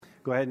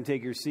Go ahead and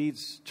take your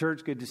seats.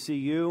 Church, good to see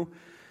you.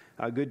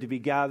 Good to be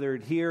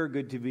gathered here.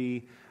 Good to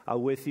be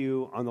with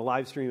you on the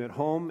live stream at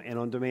home and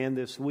on demand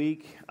this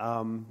week.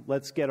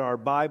 Let's get our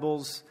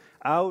Bibles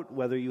out,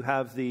 whether you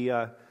have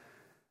the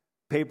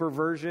paper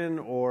version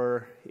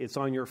or it's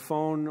on your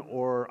phone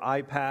or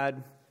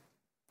iPad.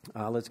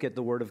 Let's get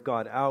the Word of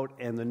God out.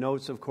 And the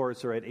notes, of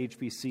course, are at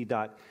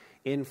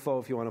hbc.info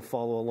if you want to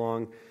follow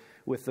along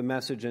with the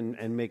message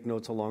and make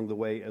notes along the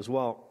way as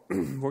well.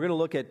 We're going to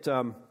look at...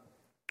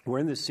 We're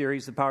in this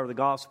series, The Power of the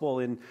Gospel,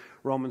 in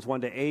Romans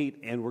 1-8,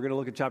 and we're going to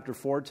look at chapter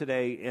 4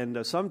 today.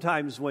 And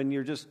sometimes when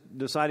you're just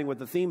deciding what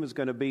the theme is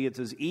going to be, it's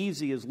as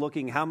easy as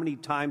looking how many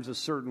times a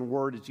certain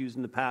word is used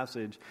in the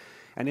passage.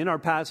 And in our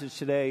passage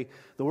today,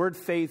 the word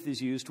faith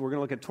is used. We're going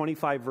to look at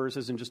 25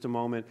 verses in just a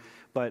moment,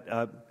 but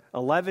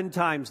 11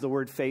 times the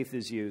word faith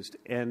is used,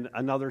 and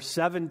another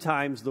 7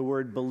 times the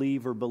word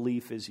believe or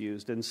belief is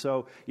used. And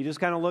so you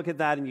just kind of look at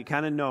that and you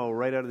kind of know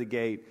right out of the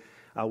gate.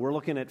 We're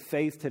looking at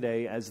faith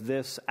today as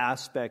this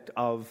aspect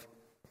of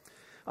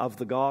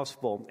the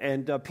gospel.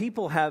 And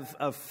people have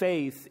a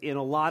faith in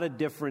a lot of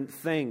different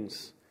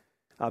things.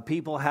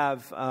 People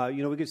have,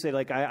 we could say,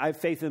 like, I have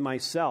faith in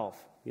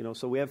myself.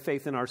 So we have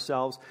faith in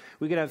ourselves.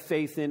 We could have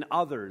faith in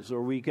others,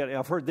 or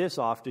I've heard this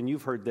often,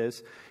 you've heard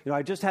this,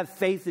 I just have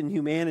faith in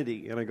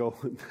humanity. And I go,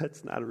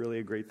 that's not really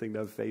a great thing to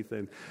have faith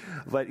in.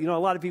 But, a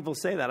lot of people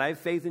say that. I have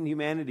faith in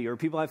humanity, or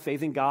people have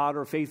faith in God,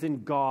 or faith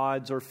in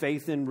gods, or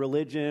faith in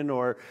religion,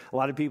 or a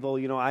lot of people,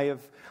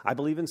 I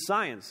believe in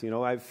science.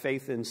 I have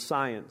faith in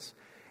science.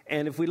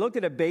 And if we look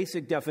at a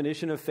basic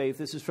definition of faith,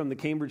 this is from the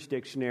Cambridge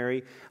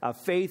Dictionary,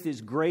 faith is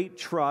great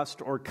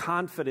trust or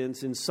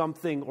confidence in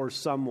something or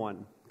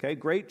someone. Okay,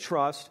 great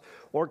trust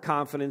or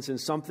confidence in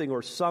something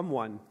or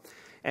someone.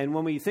 And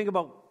when we think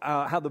about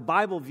how the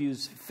Bible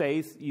views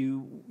faith,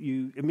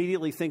 you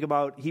immediately think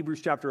about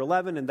Hebrews chapter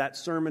 11 and that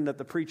sermon that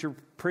the preacher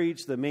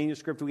preached, the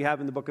manuscript we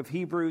have in the book of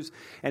Hebrews.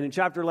 And in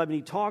chapter 11,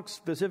 he talks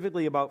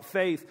specifically about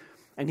faith,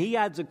 and he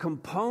adds a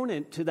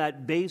component to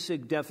that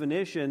basic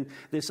definition,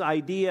 this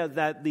idea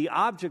that the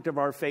object of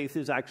our faith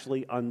is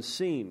actually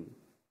unseen.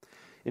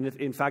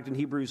 In fact, in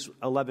Hebrews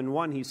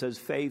 11:1, he says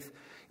faith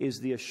is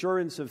the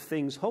assurance of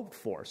things hoped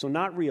for. So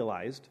not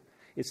realized.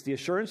 It's the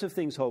assurance of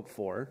things hoped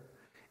for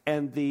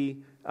and the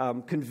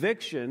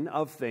conviction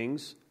of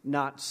things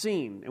not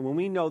seen. And when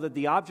we know that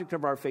the object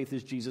of our faith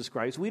is Jesus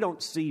Christ, we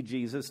don't see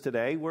Jesus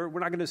today. We're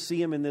not going to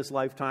see him in this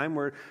lifetime.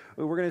 We're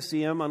going to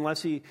see him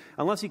unless he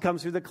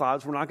comes through the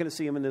clouds. We're not going to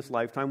see him in this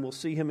lifetime. We'll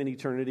see him in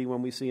eternity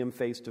when we see him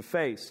face to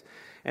face.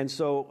 And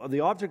so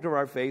the object of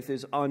our faith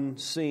is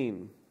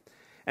unseen.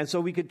 And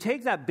so we could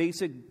take that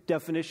basic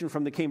definition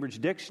from the Cambridge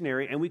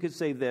Dictionary and we could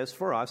say this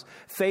for us: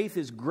 faith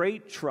is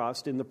great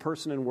trust in the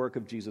person and work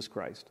of Jesus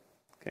Christ.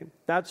 Okay,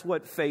 that's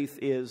what faith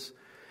is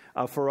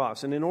for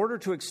us. And in order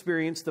to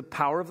experience the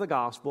power of the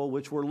gospel,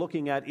 which we're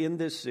looking at in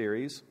this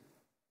series,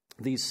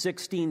 these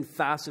 16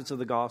 facets of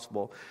the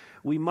gospel,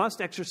 we must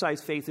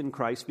exercise faith in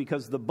Christ,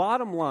 because the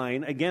bottom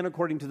line, again,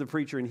 according to the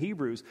preacher in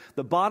Hebrews,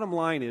 the bottom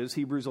line is,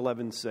 Hebrews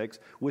 11:6,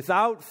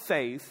 without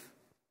faith,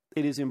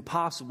 it is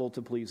impossible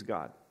to please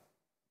God.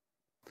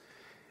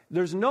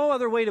 There's no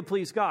other way to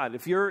please God.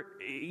 If you're,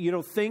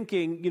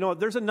 thinking,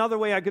 there's another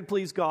way I could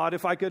please God.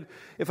 If I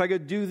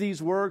could do these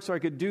works, or I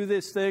could do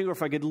this thing, or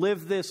if I could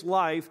live this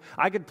life,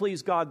 I could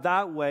please God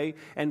that way.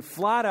 And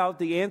flat out,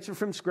 the answer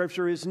from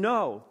Scripture is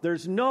no.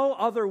 There's no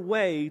other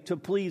way to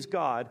please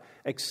God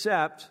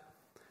except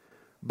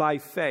by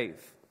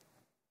faith.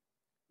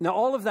 Now,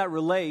 all of that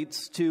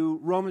relates to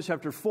Romans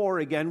chapter 4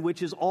 again,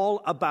 which is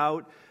all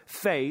about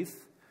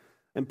faith.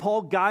 And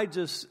Paul guides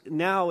us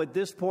now at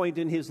this point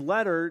in his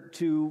letter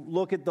to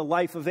look at the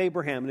life of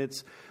Abraham.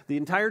 And the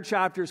entire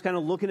chapter is kind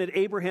of looking at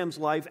Abraham's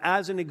life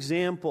as an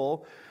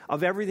example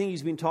of everything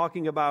he's been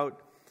talking about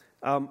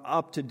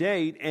up to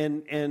date,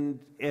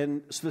 and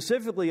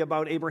specifically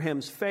about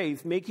Abraham's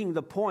faith, making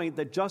the point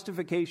that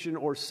justification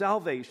or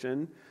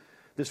salvation,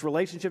 this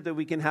relationship that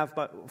we can have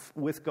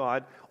with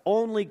God,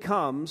 only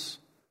comes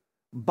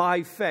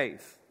by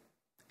faith.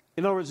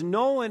 In other words,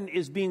 no one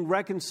is being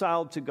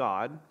reconciled to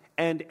God.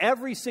 And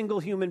every single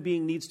human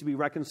being needs to be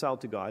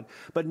reconciled to God.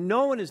 But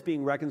no one is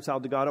being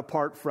reconciled to God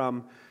apart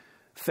from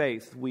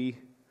faith. We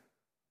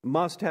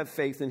must have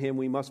faith in him.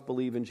 We must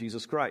believe in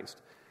Jesus Christ.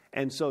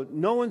 And so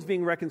no one's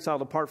being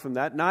reconciled apart from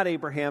that. Not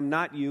Abraham,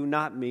 not you,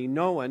 not me.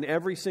 No one.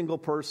 Every single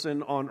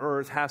person on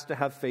earth has to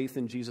have faith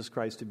in Jesus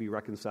Christ to be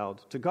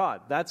reconciled to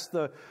God. That's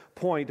the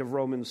point of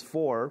Romans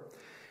 4.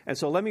 And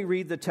so let me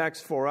read the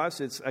text for us.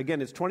 It's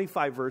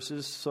 25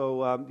 verses.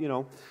 So,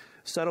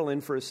 settle in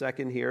for a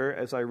second here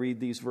as I read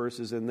these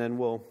verses, and then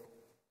we'll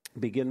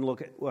begin to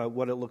look at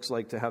what it looks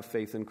like to have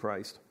faith in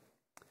Christ.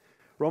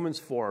 Romans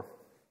 4.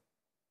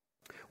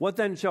 What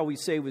then shall we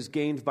say was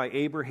gained by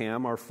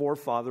Abraham, our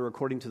forefather,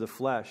 according to the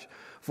flesh?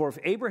 For if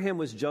Abraham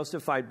was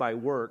justified by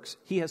works,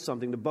 he has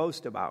something to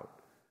boast about,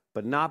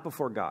 but not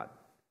before God.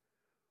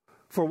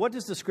 For what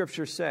does the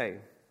Scripture say?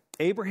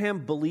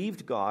 Abraham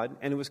believed God,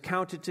 and it was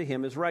counted to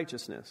him as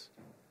righteousness.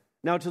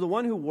 Now, to the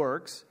one who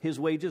works, his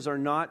wages are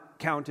not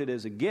counted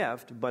as a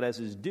gift, but as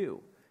his due.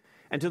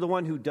 And to the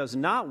one who does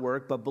not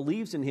work, but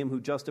believes in him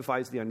who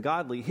justifies the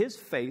ungodly, his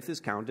faith is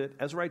counted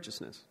as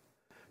righteousness.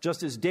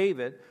 Just as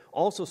David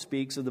also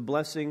speaks of the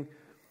blessing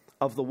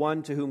of the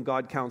one to whom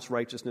God counts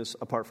righteousness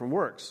apart from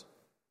works.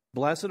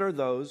 Blessed are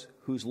those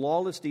whose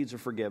lawless deeds are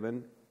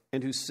forgiven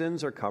and whose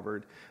sins are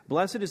covered.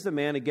 Blessed is the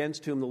man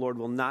against whom the Lord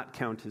will not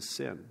count his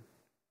sin.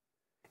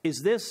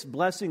 Is this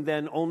blessing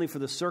then only for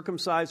the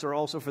circumcised or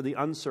also for the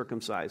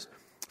uncircumcised?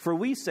 For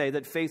we say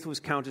that faith was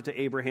counted to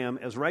Abraham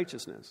as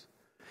righteousness.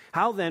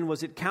 How then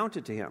was it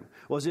counted to him?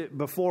 Was it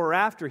before or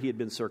after he had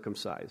been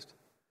circumcised?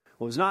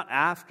 Well, it was not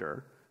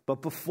after,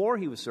 but before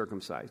he was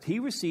circumcised. He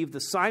received the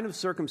sign of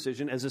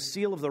circumcision as a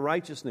seal of the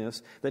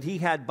righteousness that he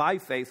had by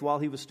faith while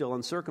he was still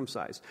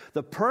uncircumcised.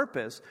 The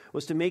purpose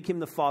was to make him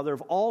the father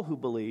of all who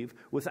believe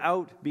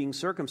without being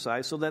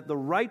circumcised, so that the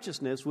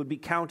righteousness would be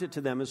counted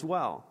to them as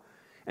well.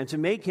 And to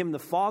make him the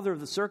father of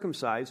the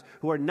circumcised,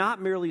 who are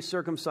not merely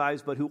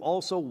circumcised, but who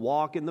also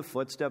walk in the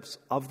footsteps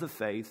of the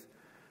faith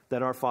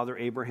that our father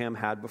Abraham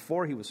had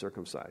before he was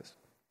circumcised.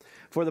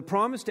 For the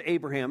promise to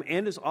Abraham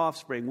and his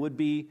offspring would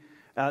be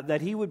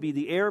that he would be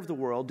the heir of the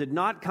world did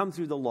not come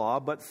through the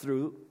law, but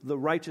through the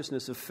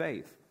righteousness of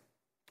faith.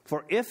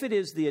 For if it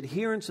is the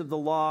adherents of the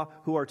law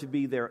who are to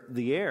be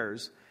the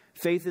heirs,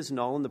 faith is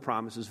null and the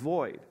promise is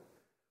void.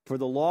 For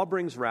the law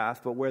brings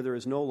wrath, but where there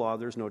is no law,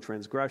 there is no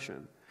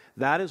transgression.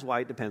 That is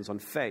why it depends on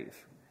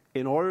faith,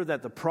 in order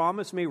that the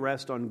promise may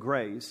rest on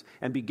grace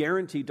and be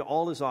guaranteed to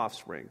all his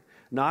offspring,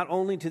 not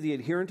only to the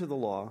adherent of the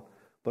law,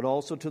 but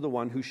also to the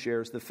one who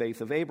shares the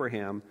faith of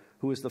Abraham,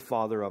 who is the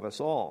father of us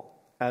all.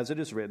 As it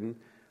is written,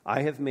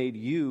 I have made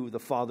you the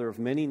father of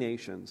many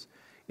nations,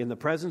 in the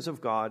presence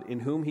of God, in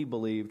whom he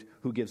believed,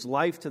 who gives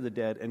life to the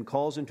dead and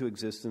calls into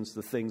existence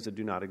the things that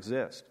do not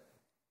exist.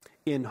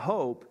 In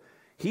hope,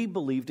 he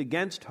believed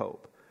against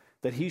hope,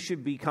 that he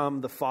should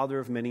become the father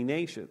of many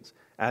nations,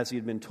 as he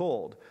had been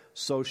told,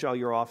 so shall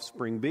your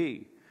offspring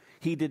be.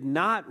 He did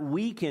not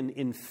weaken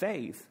in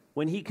faith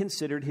when he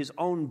considered his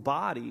own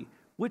body,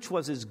 which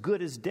was as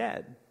good as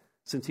dead,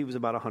 since he was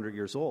about 100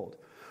 years old,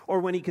 or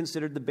when he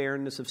considered the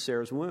barrenness of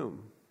Sarah's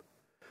womb.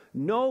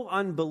 No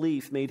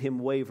unbelief made him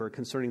waver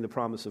concerning the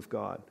promise of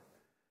God,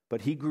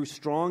 but he grew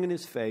strong in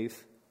his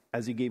faith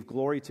as he gave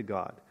glory to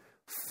God,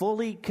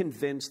 fully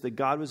convinced that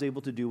God was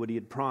able to do what he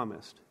had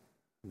promised.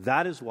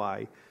 That is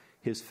why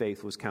his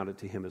faith was counted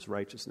to him as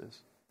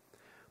righteousness.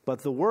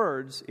 But the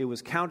words, it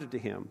was counted to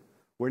him,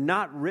 were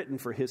not written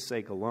for his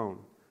sake alone,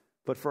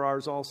 but for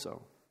ours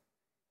also.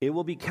 It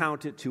will be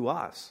counted to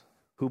us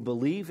who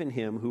believe in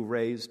him who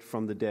raised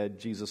from the dead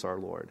Jesus our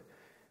Lord,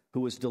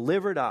 who was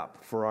delivered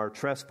up for our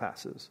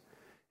trespasses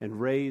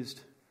and raised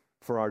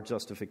for our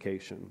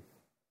justification.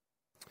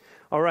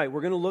 All right,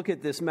 we're going to look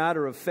at this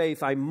matter of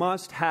faith. I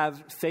must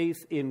have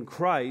faith in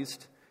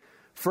Christ.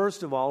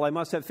 First of all, I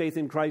must have faith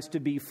in Christ to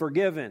be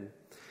forgiven.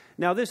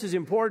 Now, this is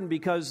important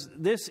because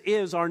this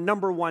is our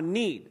number one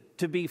need,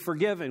 to be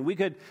forgiven. We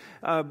could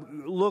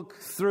look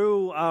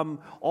through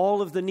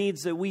all of the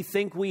needs that we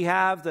think we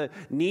have, the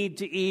need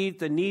to eat,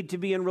 the need to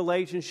be in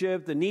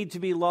relationship, the need to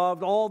be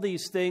loved, all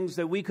these things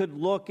that we could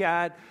look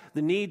at,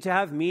 the need to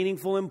have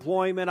meaningful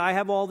employment. I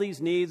have all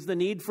these needs, the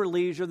need for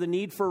leisure, the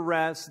need for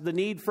rest, the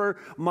need for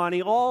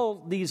money,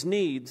 all these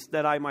needs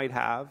that I might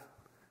have.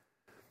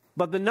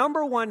 But the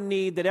number one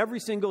need that every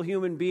single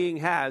human being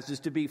has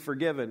is to be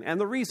forgiven. And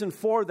the reason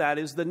for that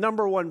is the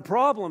number one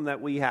problem that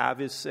we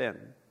have is sin.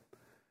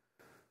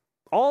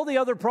 All the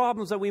other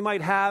problems that we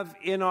might have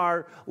in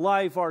our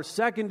life are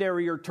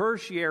secondary or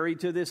tertiary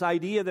to this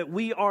idea that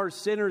we are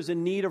sinners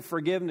in need of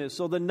forgiveness.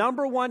 So the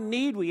number one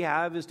need we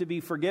have is to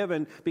be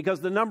forgiven, because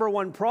the number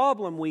one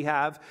problem we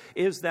have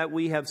is that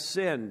we have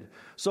sinned.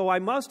 So I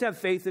must have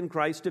faith in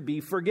Christ to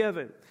be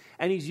forgiven.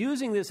 And he's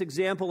using this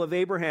example of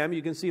Abraham.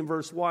 You can see in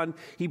verse 1.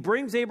 He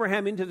brings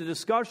Abraham into the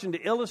discussion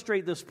to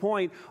illustrate this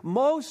point,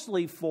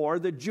 mostly for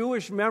the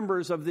Jewish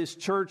members of this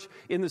church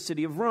in the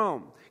city of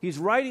Rome. He's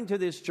writing to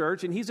this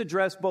church, and he's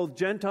addressed both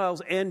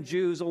Gentiles and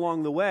Jews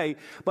along the way.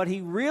 But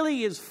he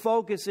really is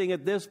focusing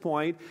at this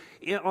point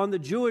on the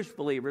Jewish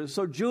believers.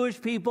 So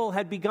Jewish people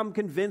had become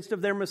convinced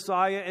of their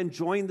Messiah and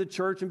joined the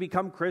church and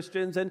become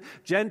Christians. And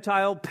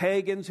Gentile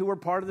pagans who were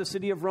part of the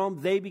city of Rome,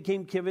 they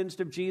became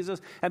convinced of Jesus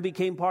and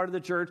became part of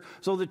the church.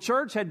 So the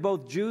church had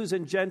both Jews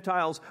and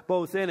Gentiles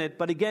both in it.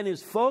 But again,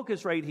 his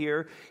focus right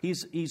here,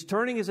 he's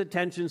turning his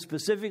attention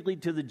specifically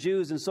to the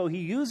Jews. And so he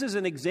uses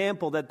an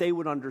example that they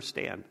would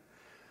understand.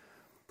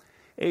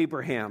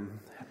 Abraham,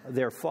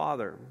 their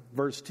father.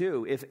 Verse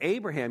 2, if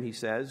Abraham, he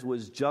says,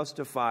 was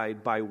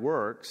justified by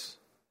works,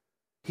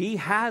 he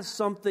has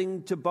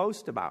something to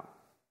boast about.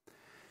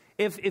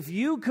 If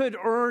you could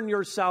earn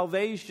your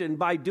salvation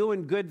by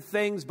doing good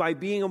things, by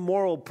being a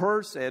moral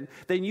person,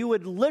 then you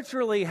would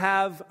literally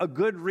have a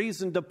good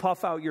reason to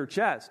puff out your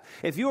chest.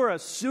 If you were a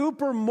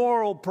super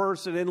moral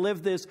person and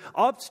lived this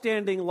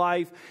upstanding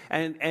life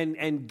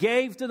and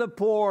gave to the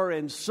poor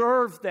and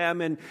served them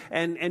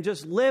and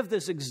just lived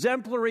this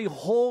exemplary,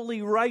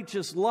 holy,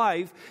 righteous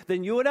life,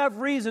 then you would have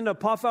reason to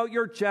puff out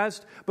your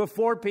chest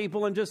before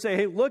people and just say,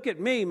 hey, look at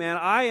me, man,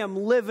 I am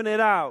living it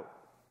out.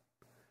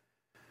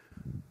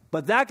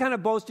 But that kind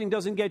of boasting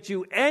doesn't get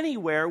you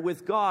anywhere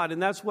with God.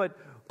 And that's what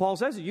Paul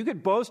says. You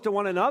could boast to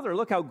one another.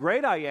 Look how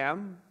great I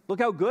am. Look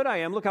how good I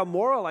am. Look how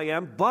moral I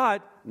am.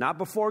 But not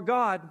before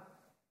God.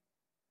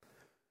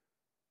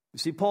 You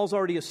see, Paul's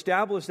already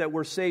established that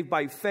we're saved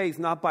by faith,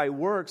 not by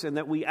works, and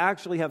that we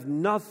actually have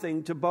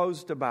nothing to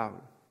boast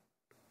about.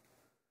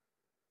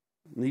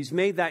 And he's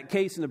made that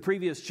case in the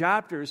previous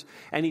chapters,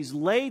 and he's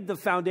laid the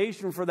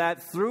foundation for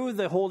that through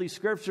the Holy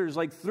Scriptures,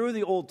 like through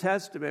the Old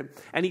Testament.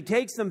 And he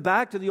takes them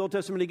back to the Old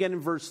Testament again in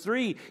verse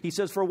 3. He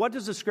says, "For what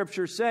does the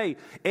Scripture say?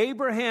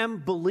 Abraham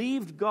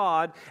believed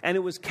God, and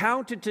it was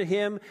counted to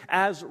him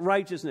as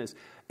righteousness."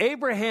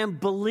 Abraham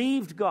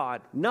believed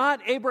God.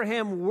 Not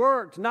Abraham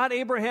worked. Not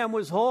Abraham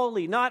was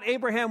holy. Not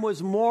Abraham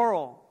was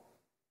moral.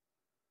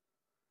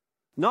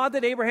 Not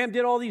that Abraham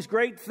did all these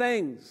great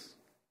things.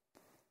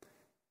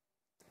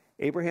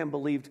 Abraham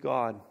believed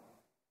God.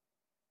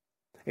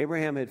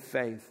 Abraham had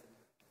faith,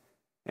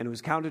 and it was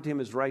counted to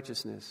him as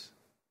righteousness.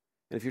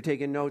 And if you're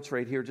taking notes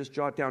right here, just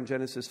jot down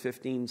Genesis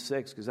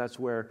 15:6, because that's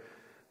where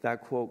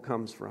that quote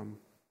comes from.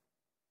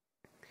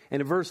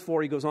 And in verse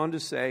 4, he goes on to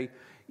say,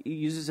 he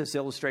uses this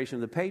illustration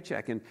of the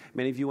paycheck. And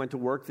many of you went to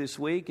work this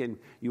week, and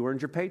you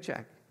earned your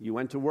paycheck. You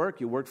went to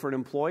work, you worked for an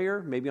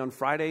employer. Maybe on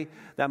Friday,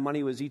 that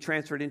money was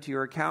e-transferred into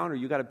your account, or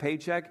you got a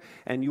paycheck,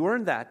 and you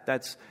earned that.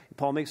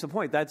 Paul makes the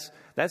point. That's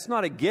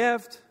not a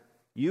gift.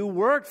 You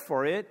worked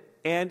for it,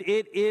 and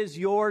it is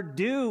your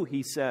due,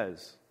 he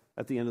says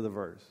at the end of the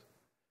verse.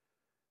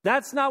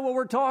 That's not what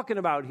we're talking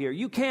about here.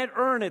 You can't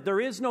earn it.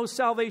 There is no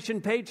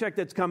salvation paycheck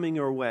that's coming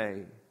your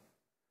way.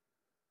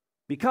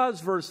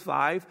 Because, verse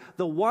 5,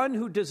 the one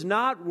who does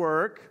not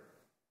work,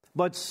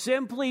 but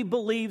simply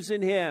believes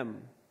in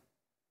him,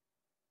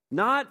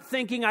 not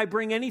thinking I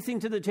bring anything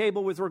to the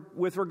table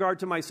with regard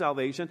to my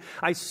salvation.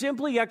 I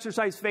simply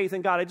exercise faith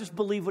in God. I just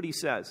believe what he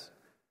says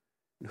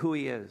and who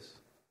he is.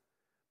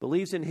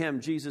 Believes in him,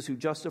 Jesus, who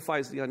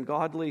justifies the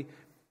ungodly.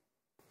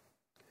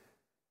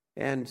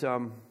 And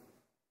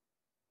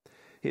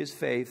his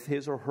faith,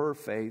 his or her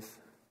faith,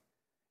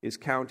 is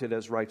counted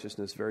as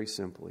righteousness very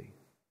simply.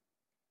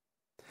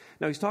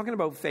 Now, he's talking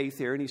about faith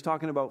here, and he's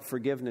talking about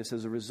forgiveness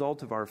as a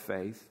result of our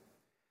faith.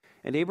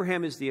 And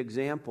Abraham is the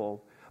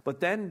example. But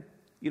then,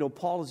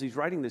 Paul, as he's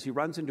writing this, he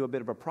runs into a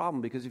bit of a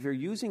problem, because if you're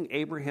using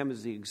Abraham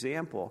as the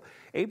example,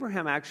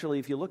 Abraham actually,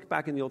 if you look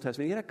back in the Old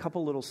Testament, he had a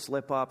couple little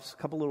slip-ups, a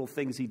couple little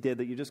things he did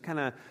that you just kind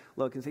of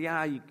look and say,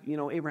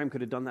 Abraham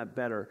could have done that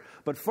better.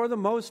 But for the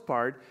most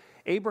part,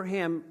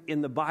 Abraham in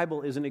the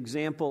Bible is an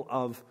example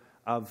of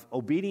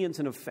obedience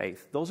and of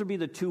faith. Those would be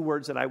the two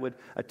words that I would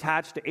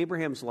attach to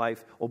Abraham's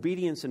life,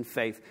 obedience and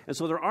faith. And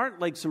so there aren't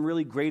like some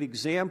really great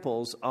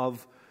examples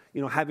of,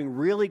 having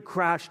really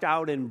crashed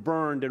out and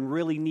burned and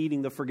really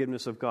needing the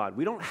forgiveness of God.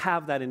 We don't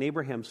have that in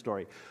Abraham's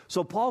story.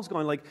 So Paul's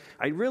going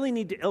I really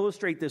need to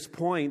illustrate this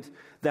point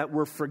that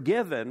we're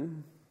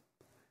forgiven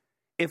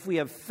if we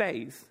have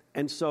faith.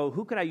 And so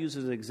who could I use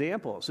as an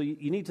example? So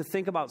you need to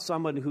think about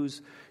someone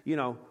who's,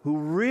 who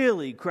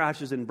really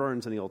crashes and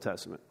burns in the Old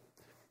Testament.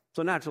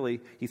 So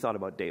naturally, he thought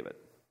about David.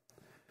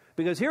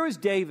 Because here is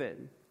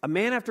David, a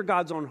man after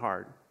God's own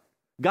heart.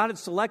 God had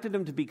selected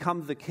him to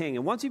become the king.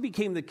 And once he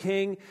became the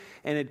king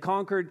and had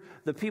conquered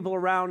the people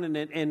around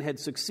and had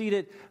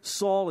succeeded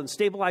Saul and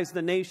stabilized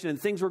the nation, and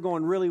things were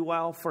going really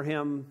well for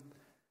him,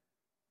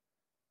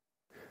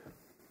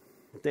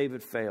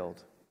 David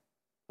failed.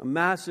 A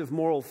massive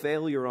moral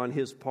failure on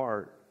his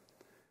part.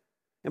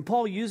 And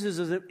Paul uses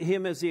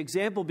him as the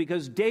example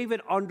because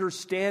David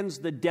understands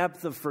the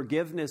depth of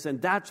forgiveness,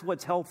 and that's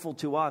what's helpful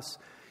to us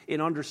in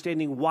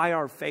understanding why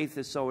our faith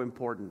is so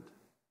important.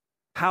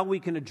 How we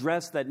can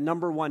address that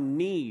number one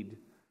need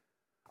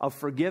of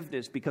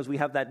forgiveness because we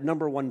have that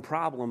number one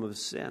problem of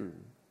sin.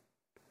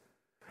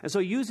 And so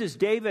he uses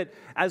David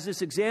as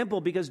this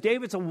example because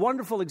David's a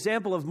wonderful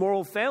example of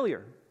moral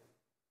failure.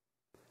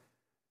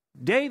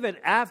 David,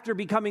 after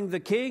becoming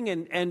the king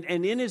and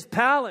in his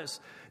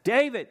palace,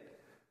 David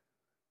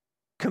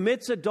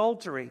commits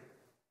adultery,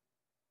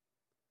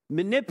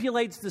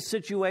 manipulates the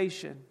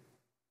situation,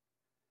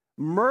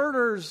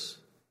 murders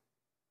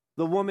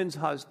the woman's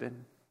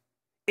husband,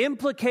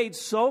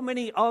 implicates so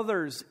many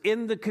others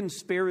in the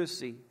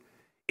conspiracy,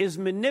 is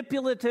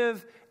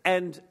manipulative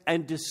and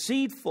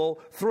deceitful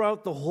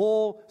throughout the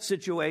whole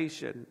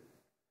situation.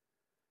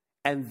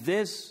 And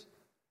this,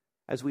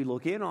 as we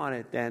look in on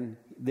it, then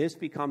this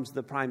becomes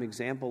the prime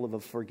example of a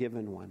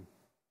forgiven one,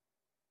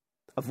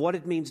 of what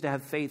it means to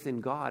have faith in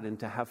God and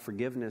to have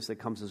forgiveness that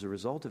comes as a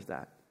result of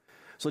that.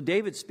 So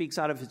David speaks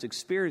out of his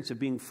experience of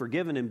being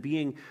forgiven and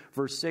being,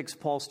 verse 6,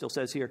 Paul still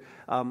says here,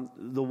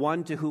 the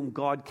one to whom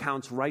God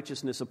counts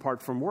righteousness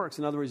apart from works.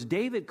 In other words,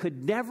 David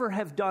could never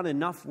have done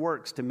enough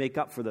works to make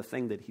up for the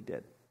thing that he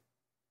did.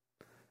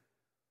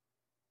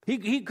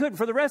 He could,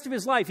 for the rest of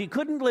his life, he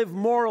couldn't live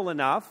moral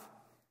enough.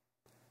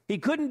 He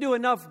couldn't do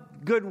enough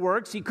good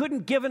works. He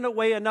couldn't give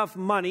away enough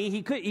money.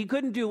 He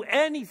couldn't do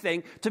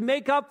anything to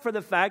make up for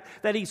the fact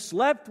that he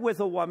slept with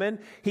a woman.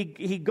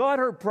 He got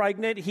her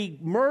pregnant. He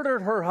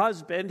murdered her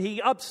husband.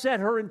 He upset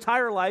her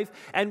entire life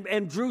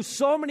and drew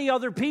so many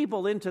other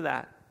people into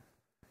that.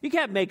 You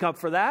can't make up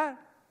for that.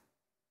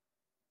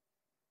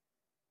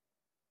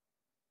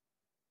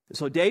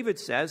 So David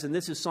says, and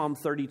this is Psalm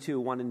 32,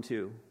 1 and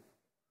 2.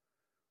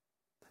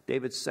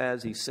 David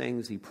says, he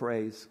sings, he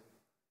prays.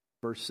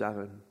 Verse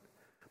 7.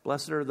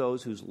 Blessed are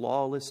those whose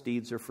lawless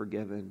deeds are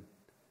forgiven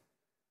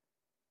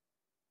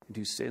and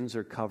whose sins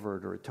are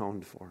covered or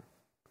atoned for.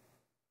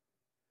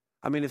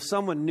 I mean, if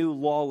someone knew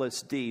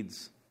lawless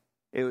deeds,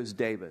 it was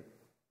David.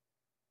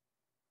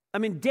 I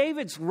mean,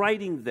 David's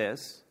writing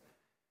this,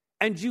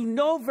 and you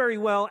know very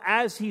well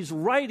as he's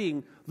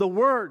writing the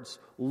words,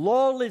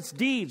 lawless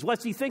deeds,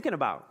 what's he thinking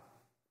about?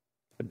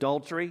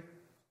 Adultery,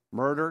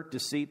 murder,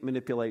 deceit,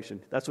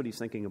 manipulation. That's what he's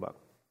thinking about.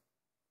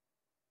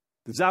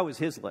 Because that was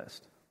his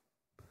list.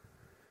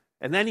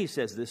 And then he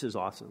says, this is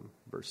awesome,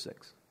 verse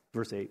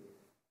 8.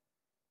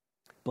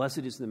 Blessed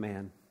is the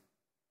man,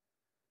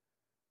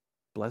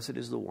 blessed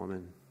is the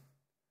woman,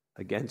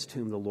 against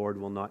whom the Lord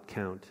will not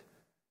count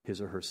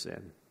his or her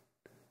sin.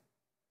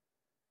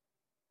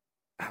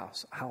 How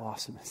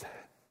awesome is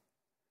that?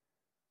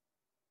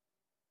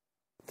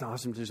 It's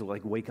awesome to just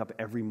wake up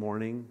every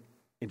morning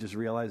and just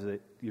realize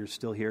that you're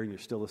still here and you're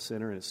still a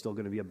sinner and it's still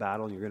going to be a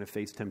battle and you're going to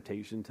face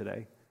temptation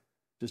today.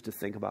 Just to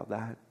think about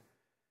that.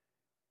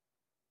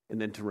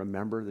 And then to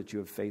remember that you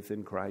have faith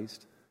in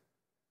Christ.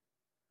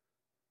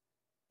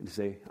 And to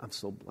say, I'm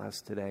so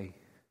blessed today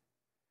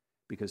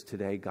because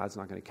today God's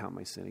not going to count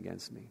my sin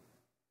against me.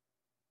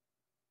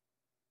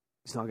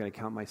 He's not going to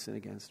count my sin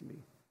against me.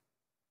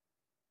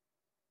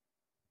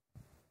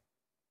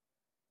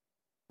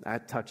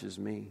 That touches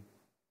me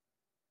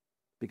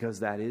because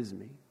that is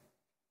me.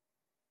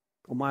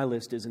 Well, my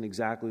list isn't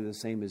exactly the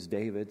same as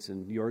David's,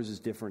 and yours is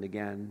different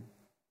again.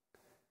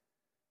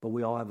 But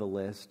we all have a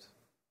list.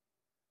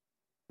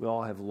 We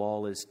all have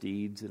lawless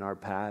deeds in our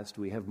past.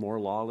 We have more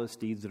lawless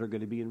deeds that are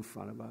going to be in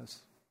front of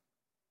us.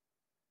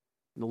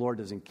 And the Lord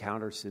doesn't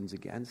count our sins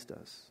against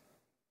us.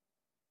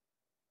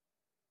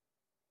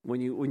 When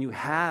you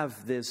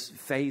have this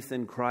faith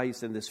in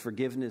Christ and this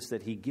forgiveness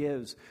that He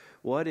gives,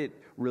 what it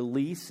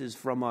releases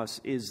from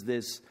us is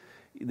this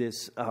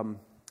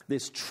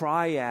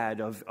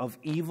triad of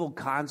evil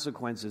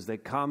consequences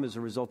that come as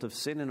a result of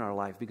sin in our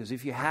life. Because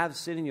if you have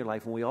sin in your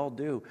life, and we all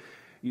do,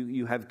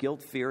 you have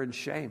guilt, fear, and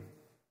shame.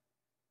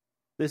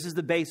 This is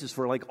the basis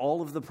for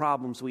all of the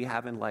problems we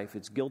have in life.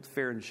 It's guilt,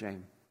 fear, and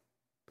shame.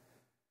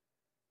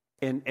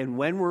 And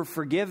when we're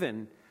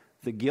forgiven,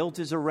 the guilt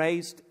is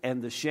erased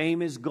and the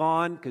shame is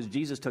gone because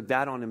Jesus took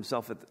that on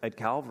himself at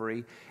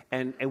Calvary.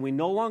 And we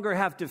no longer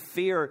have to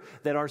fear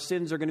that our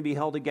sins are going to be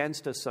held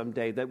against us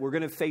someday, that we're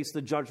going to face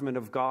the judgment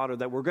of God or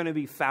that we're going to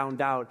be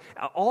found out.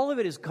 All of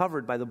it is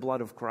covered by the blood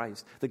of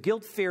Christ. The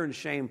guilt, fear, and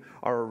shame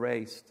are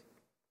erased.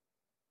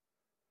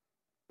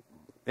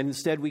 And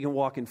instead we can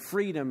walk in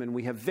freedom and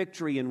we have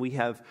victory and we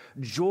have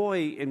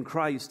joy in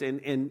Christ.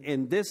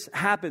 And this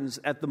happens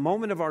at the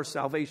moment of our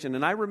salvation.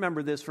 And I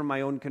remember this from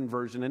my own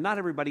conversion. And not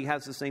everybody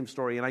has the same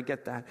story, and I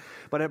get that.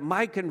 But at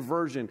my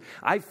conversion,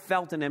 I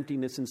felt an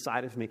emptiness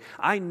inside of me.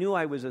 I knew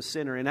I was a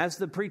sinner. And as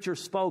the preacher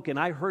spoke and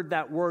I heard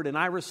that word and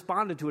I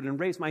responded to it and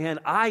raised my hand,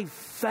 I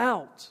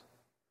felt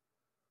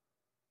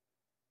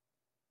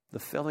the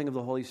filling of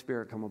the Holy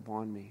Spirit come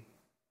upon me.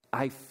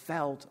 I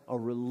felt a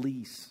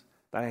release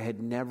that I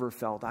had never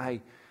felt.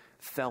 I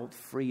felt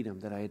freedom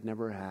that I had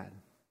never had.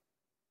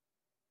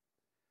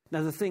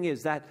 Now the thing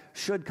is, that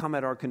should come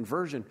at our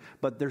conversion,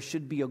 but there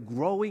should be a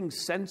growing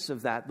sense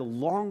of that. The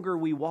longer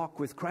we walk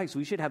with Christ,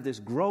 we should have this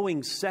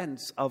growing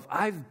sense of,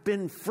 I've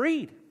been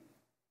freed.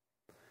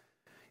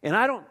 And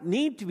I don't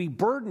need to be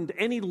burdened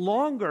any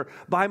longer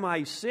by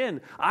my sin.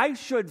 I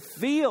should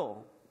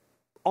feel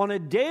on a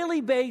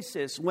daily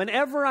basis,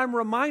 whenever I'm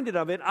reminded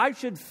of it, I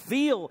should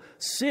feel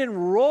sin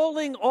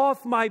rolling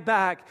off my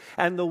back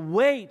and the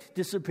weight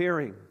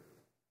disappearing.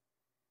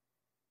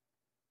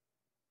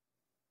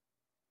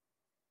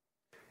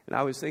 And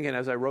I was thinking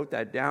as I wrote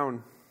that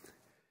down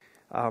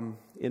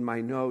in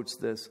my notes,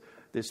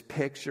 this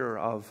picture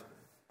of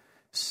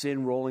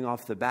sin rolling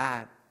off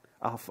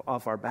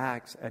our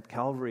backs at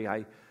Calvary,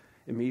 I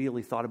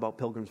immediately thought about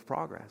Pilgrim's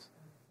Progress.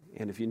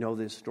 And if you know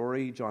this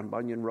story, John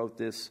Bunyan wrote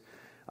this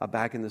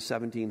back in the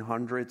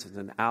 1700s. It's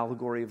an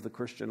allegory of the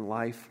Christian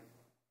life.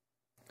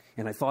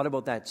 And I thought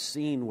about that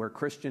scene where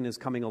Christian is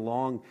coming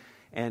along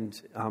and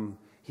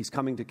he's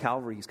coming to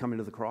Calvary, he's coming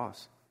to the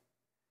cross.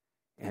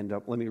 And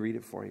let me read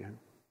it for you.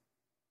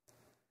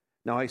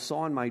 Now I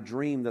saw in my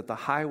dream that the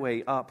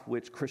highway up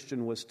which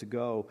Christian was to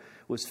go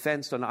was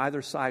fenced on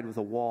either side with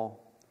a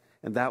wall,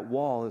 and that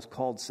wall is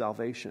called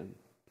salvation.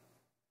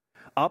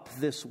 Up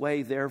this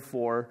way,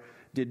 therefore,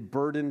 did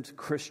burdened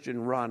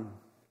Christian run,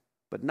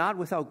 but not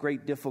without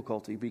great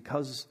difficulty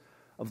because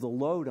of the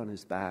load on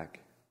his back.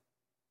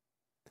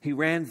 He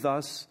ran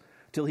thus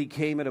till he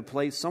came at a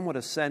place somewhat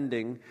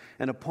ascending,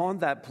 and upon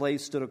that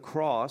place stood a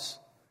cross,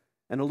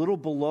 and a little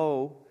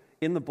below,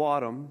 in the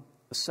bottom,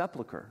 a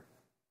sepulchre.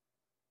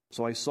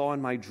 So I saw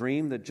in my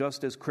dream that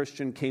just as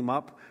Christian came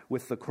up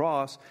with the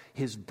cross,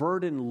 his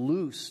burden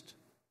loosed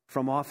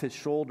from off his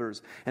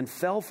shoulders and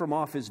fell from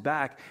off his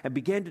back and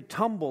began to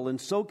tumble, and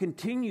so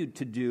continued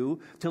to do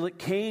till it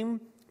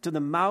came to the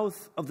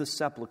mouth of the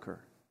sepulchre,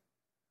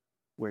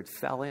 where it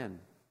fell in,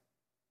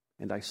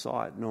 and I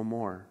saw it no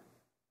more.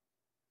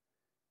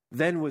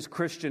 Then was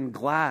Christian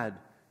glad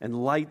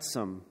and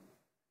lightsome,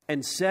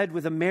 and said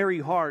with a merry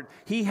heart,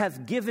 He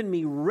hath given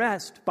me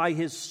rest by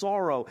His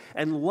sorrow,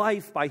 and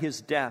life by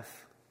His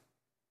death.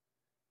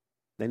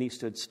 Then he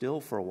stood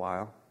still for a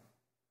while,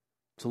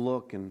 to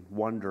look and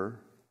wonder,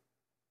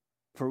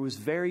 for it was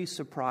very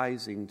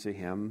surprising to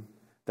him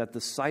that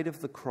the sight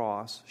of the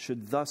cross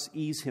should thus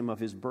ease him of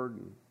his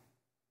burden.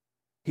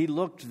 He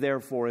looked,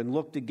 therefore, and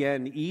looked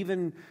again,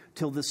 even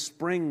till the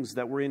springs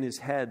that were in his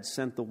head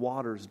sent the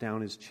waters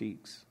down his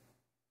cheeks.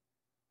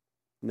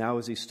 Now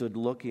as he stood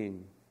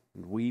looking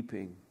and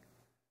weeping,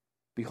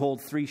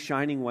 behold, 3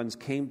 shining ones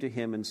came to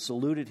him and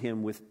saluted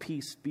him with,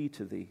 Peace be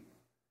to thee.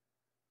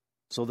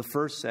 So the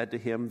first said to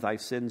him, Thy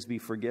sins be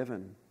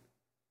forgiven.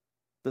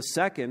 The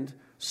second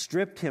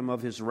stripped him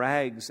of his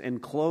rags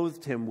and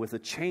clothed him with a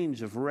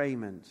change of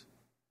raiment.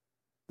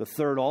 The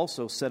third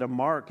also set a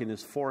mark in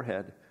his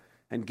forehead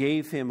and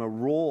gave him a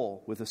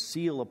roll with a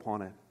seal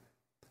upon it,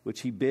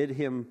 which he bid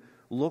him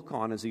look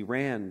on as he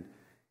ran,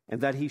 and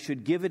that he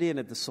should give it in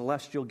at the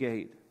celestial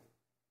gate.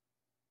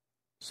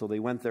 So they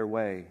went their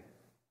way.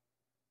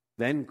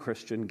 Then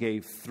Christian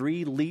gave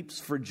 3 leaps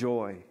for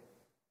joy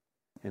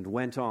and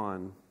went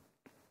on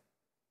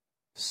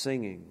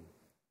singing.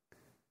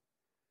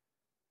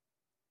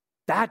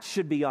 That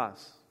should be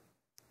us.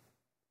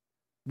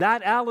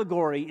 That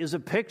allegory is a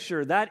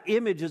picture, that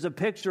image is a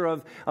picture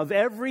of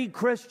every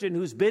Christian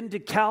who's been to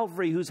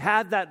Calvary, who's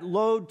had that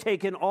load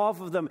taken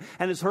off of them,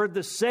 and has heard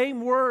the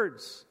same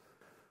words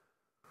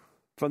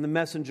from the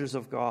messengers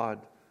of God.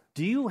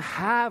 Do you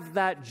have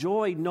that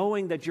joy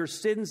knowing that your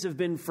sins have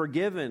been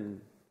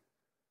forgiven?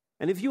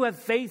 And if you have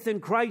faith in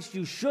Christ,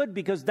 you should,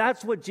 because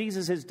that's what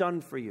Jesus has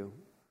done for you.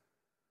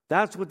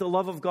 That's what the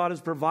love of God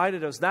has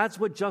provided us. That's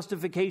what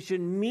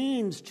justification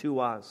means to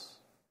us.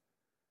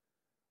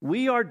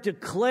 We are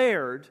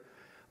declared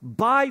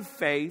by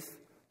faith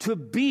to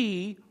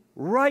be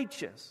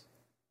righteous.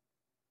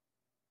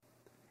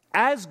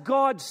 As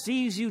God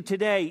sees you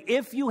today,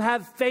 if you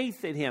have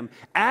faith in Him,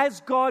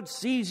 as God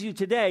sees you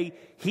today,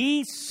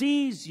 He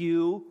sees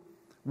you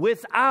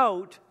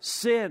without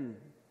sin.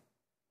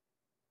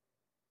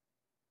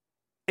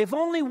 If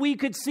only we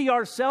could see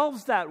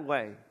ourselves that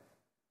way.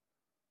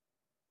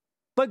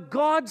 But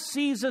God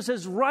sees us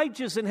as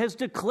righteous and has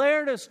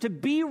declared us to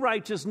be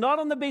righteous, not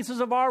on the basis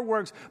of our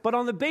works, but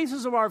on the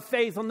basis of our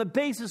faith, on the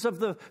basis of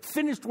the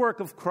finished work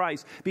of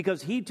Christ,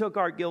 because He took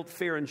our guilt,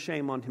 fear, and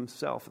shame on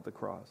Himself at the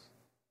cross.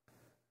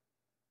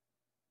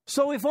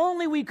 So if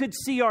only we could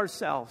see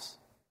ourselves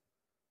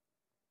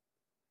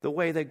the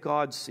way that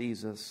God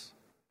sees us,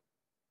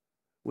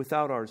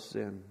 without our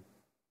sin.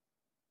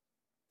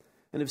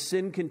 And if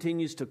sin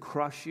continues to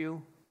crush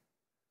you,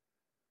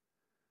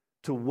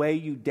 to weigh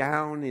you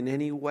down in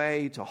any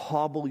way, to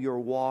hobble your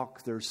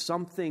walk, there's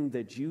something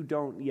that you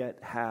don't yet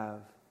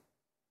have.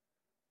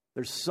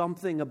 There's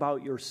something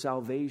about your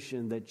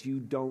salvation that you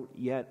don't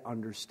yet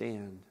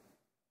understand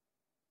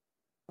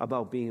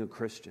about being a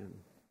Christian.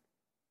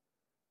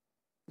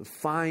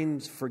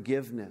 Find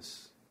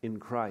forgiveness in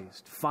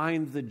Christ.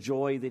 Find the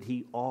joy that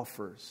He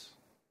offers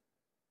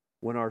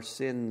when our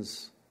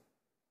sins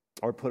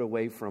are put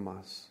away from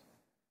us.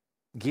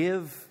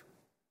 Give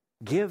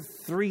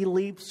 3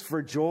 leaps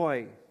for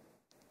joy.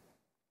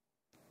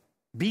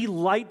 Be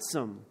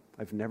lightsome.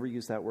 I've never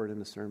used that word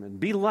in a sermon.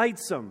 Be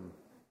lightsome.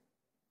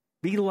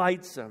 Be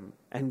lightsome.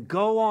 And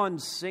go on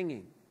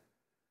singing,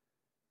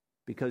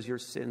 because your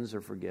sins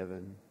are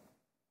forgiven.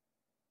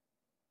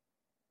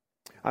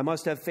 I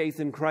must have faith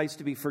in Christ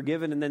to be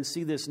forgiven. And then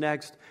see this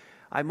next.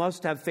 I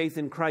must have faith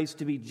in Christ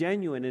to be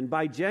genuine. And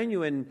by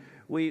genuine,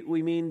 we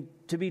mean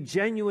to be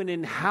genuine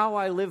in how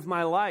I live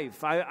my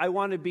life. I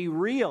want to be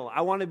real.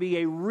 I want to be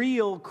a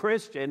real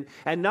Christian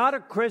and not a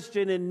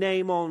Christian in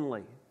name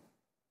only.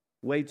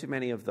 Way too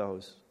many of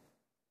those.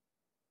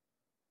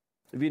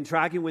 If you've been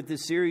tracking with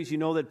this series, you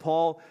know that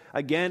Paul,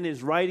 again,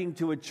 is writing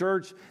to a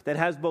church that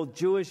has both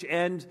Jewish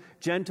and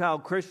Gentile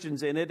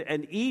Christians in it.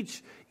 And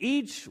each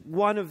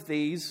one of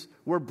these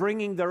were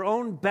bringing their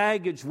own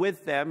baggage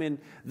with them. In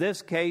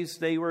this case,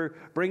 they were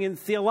bringing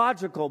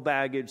theological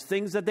baggage,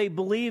 things that they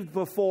believed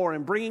before,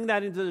 and bringing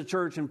that into the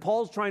church. And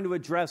Paul's trying to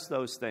address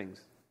those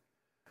things.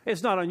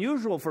 It's not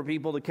unusual for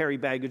people to carry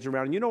baggage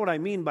around. And you know what I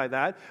mean by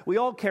that. We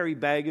all carry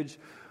baggage,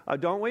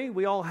 don't we?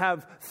 We all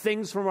have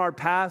things from our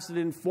past that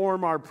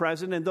inform our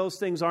present, and those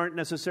things aren't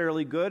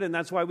necessarily good, and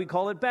that's why we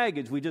call it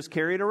baggage. We just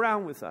carry it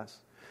around with us.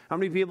 How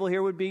many people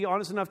here would be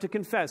honest enough to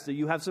confess that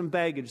you have some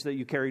baggage that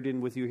you carried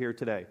in with you here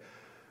today?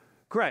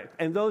 Correct.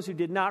 And those who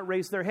did not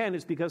raise their hand,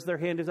 it's because their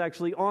hand is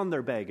actually on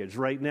their baggage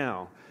right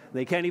now.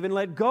 They can't even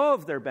let go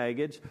of their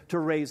baggage to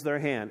raise their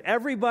hand.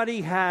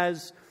 Everybody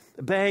has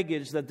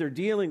baggage that they're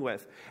dealing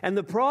with. And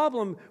the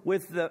problem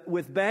with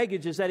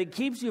baggage is that it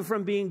keeps you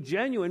from being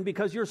genuine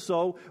because you're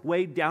so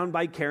weighed down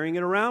by carrying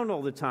it around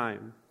all the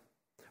time.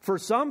 For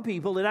some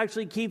people, it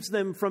actually keeps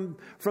them from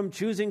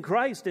choosing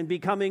Christ and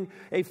becoming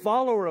a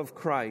follower of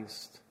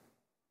Christ.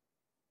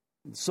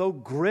 so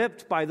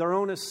gripped by their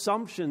own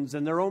assumptions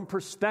and their own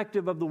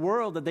perspective of the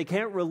world that they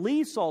can't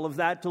release all of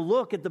that to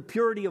look at the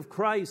purity of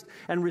Christ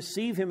and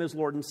receive him as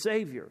Lord and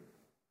Savior.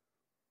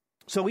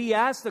 So he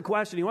asks the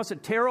question, he wants to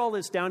tear all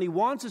this down, he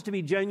wants us to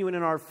be genuine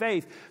in our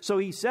faith. So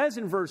he says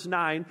in verse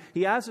 9,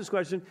 he asks this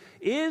question,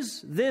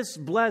 is this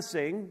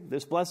blessing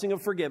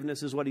of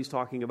forgiveness is what he's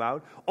talking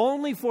about,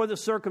 only for the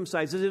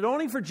circumcised? Is it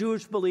only for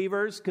Jewish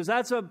believers? Because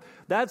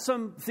that's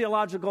some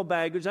theological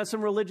baggage, that's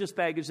some religious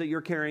baggage that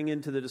you're carrying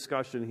into the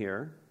discussion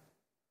here.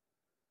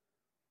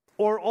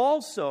 Or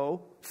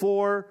also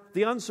for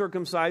the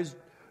uncircumcised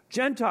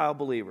Gentile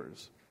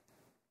believers.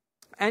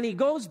 And he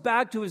goes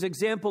back to his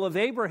example of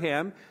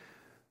Abraham,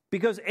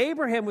 because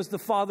Abraham was the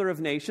father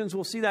of nations.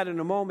 We'll see that in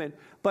a moment.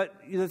 But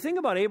the thing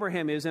about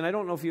Abraham is, and I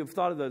don't know if you've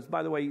thought of this,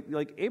 by the way,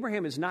 like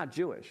Abraham is not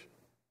Jewish.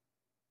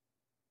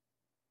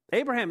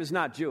 Abraham is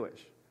not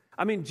Jewish.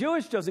 I mean,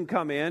 Jewish doesn't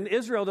come in.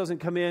 Israel doesn't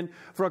come in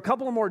for a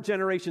couple of more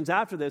generations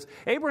after this.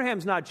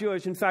 Abraham's not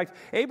Jewish. In fact,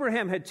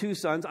 Abraham had two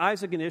sons,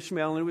 Isaac and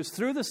Ishmael, and it was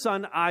through the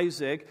son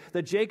Isaac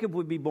that Jacob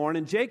would be born,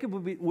 and Jacob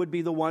would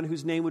be the one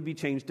whose name would be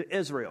changed to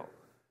Israel.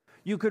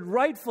 You could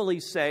rightfully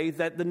say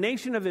that the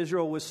nation of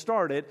Israel was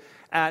started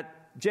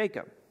at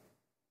Jacob.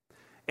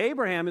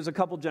 Abraham is a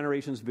couple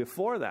generations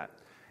before that.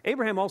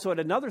 Abraham also had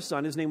another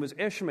son. His name was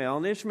Ishmael,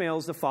 and Ishmael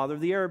is the father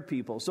of the Arab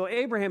people. So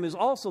Abraham is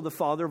also the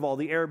father of all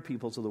the Arab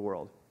peoples of the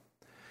world.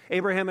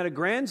 Abraham had a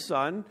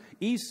grandson,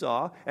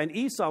 Esau, and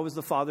Esau was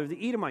the father of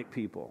the Edomite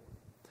people.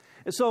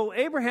 And so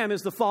Abraham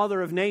is the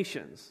father of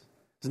nations.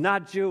 He's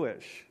not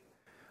Jewish.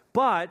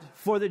 But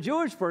for the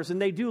Jewish person,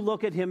 they do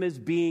look at him as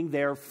being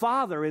their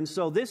father. And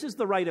so this is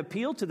the right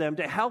appeal to them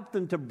to help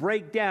them to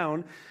break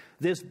down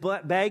this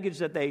baggage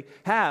that they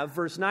have.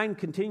 Verse 9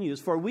 continues,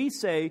 for we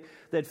say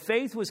that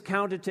faith was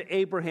counted to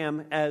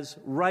Abraham as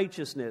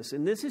righteousness.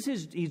 And this is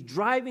he's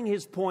driving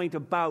his point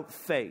about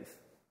faith.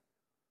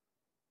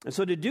 And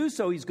so to do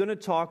so, he's going to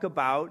talk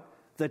about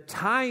the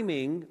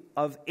timing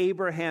of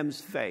Abraham's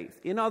faith.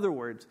 In other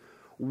words,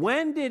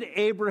 when did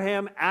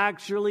Abraham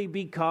actually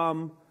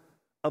become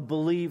a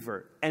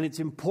believer? And it's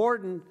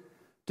important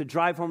to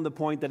drive home the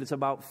point that it's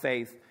about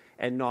faith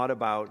and not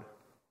about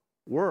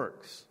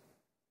works.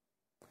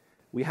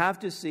 We have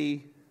to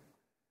see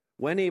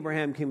when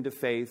Abraham came to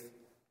faith,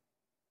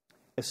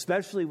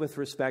 especially with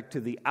respect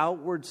to the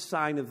outward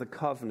sign of the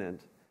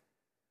covenant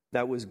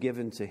that was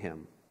given to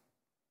him.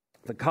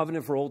 The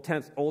covenant for Old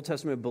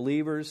Testament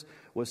believers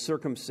was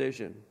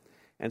circumcision.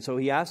 And so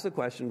he asked the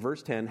question,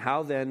 verse 10,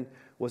 how then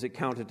was it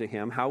counted to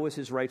him? How was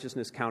his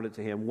righteousness counted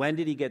to him? When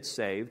did he get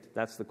saved?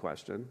 That's the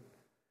question.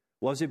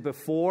 Was it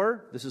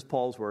before, this is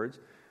Paul's words,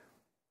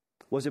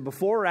 was it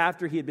before or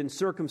after he had been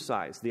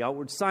circumcised, the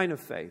outward sign of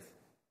faith?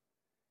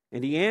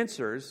 And he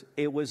answers,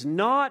 it was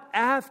not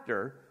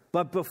after,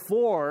 but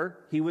before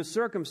he was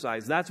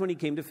circumcised. That's when he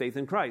came to faith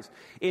in Christ.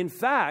 In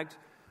fact,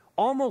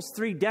 almost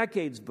 3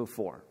 decades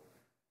before.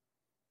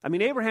 I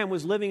mean, Abraham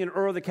was living in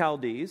Ur of the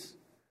Chaldees.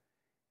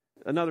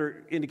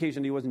 Another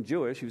indication he wasn't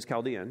Jewish, he was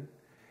Chaldean.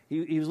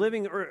 He was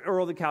living in Ur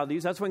of the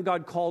Chaldees. That's when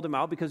God called him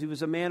out because he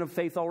was a man of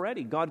faith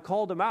already. God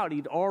called him out.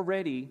 He'd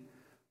already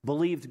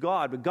believed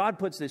God. But God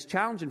puts this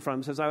challenge in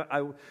front of him, says,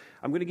 I'm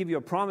going to give you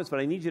a promise, but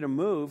I need you to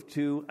move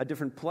to a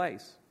different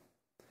place.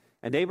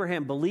 And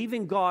Abraham,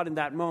 believing God in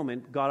that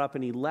moment, got up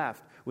and he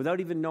left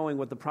without even knowing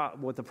what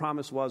the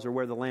promise was or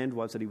where the land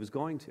was that he was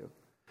going to.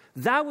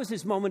 That was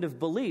his moment of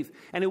belief.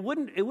 And it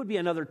would be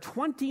another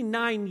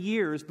 29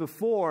 years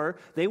before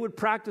they would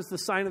practice the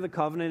sign of the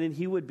covenant and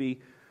he would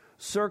be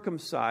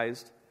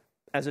circumcised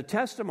as a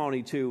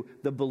testimony to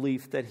the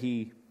belief that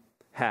he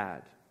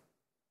had.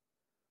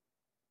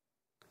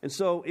 And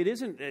so it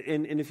isn't,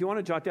 and if you want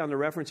to jot down the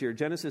reference here,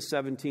 Genesis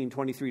 17,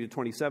 23 to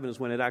 27 is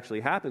when it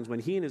actually happens, when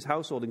he and his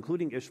household,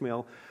 including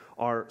Ishmael,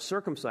 are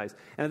circumcised.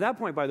 And at that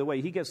point, by the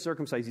way, he gets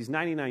circumcised. He's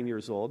 99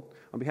 years old.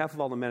 On behalf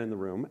of all the men in the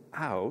room,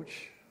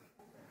 ouch.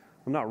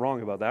 I'm not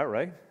wrong about that,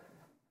 right?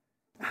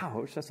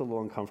 Ouch, that's a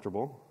little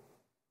uncomfortable.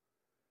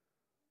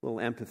 A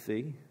little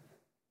empathy.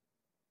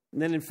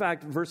 And then, in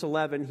fact, verse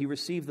 11, he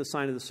received the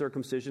sign of the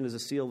circumcision as a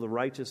seal of the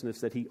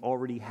righteousness that he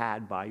already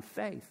had by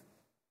faith,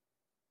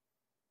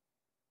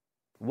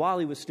 while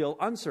he was still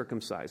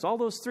uncircumcised. All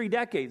those 3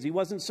 decades, he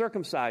wasn't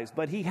circumcised,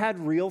 but he had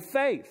real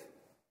faith.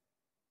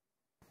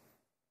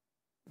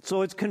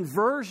 So it's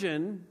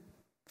conversion,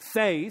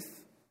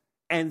 faith,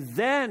 and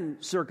then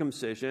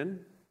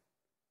circumcision.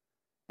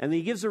 And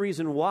he gives a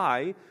reason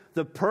why.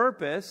 The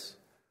purpose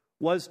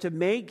was to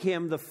make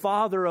him the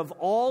father of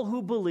all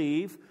who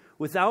believe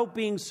without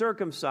being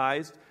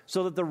circumcised,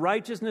 so that the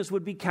righteousness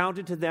would be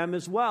counted to them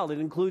as well. It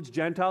includes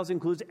Gentiles,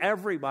 includes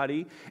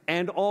everybody,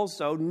 and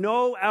also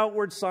no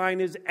outward sign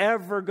is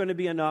ever going to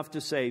be enough to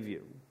save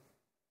you.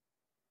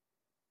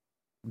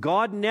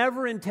 God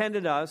never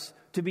intended us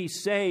to be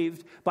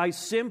saved by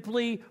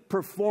simply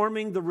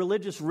performing the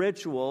religious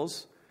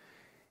rituals.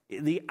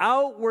 The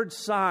outward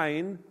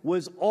sign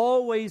was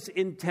always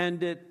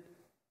intended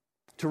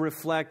to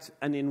reflect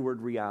an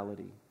inward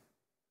reality.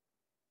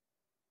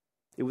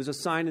 It was a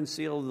sign and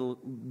seal of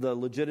the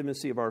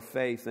legitimacy of our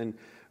faith. And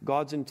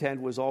God's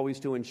intent was always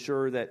to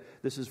ensure that,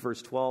 this is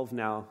verse 12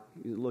 now,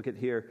 you look at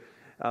here,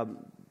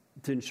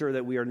 to ensure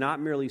that we are not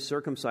merely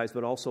circumcised,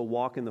 but also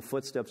walk in the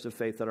footsteps of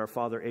faith that our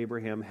father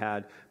Abraham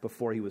had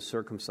before he was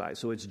circumcised.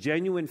 So it's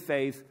genuine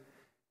faith.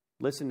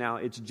 Listen now,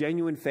 it's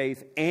genuine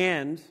faith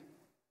and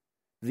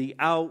the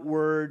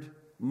outward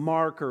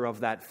marker of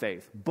that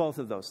faith. Both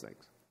of those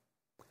things.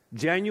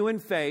 Genuine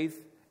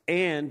faith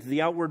and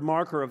the outward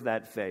marker of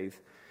that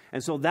faith.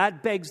 And so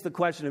that begs the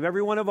question of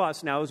every one of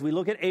us now as we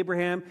look at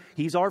Abraham.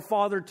 He's our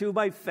father too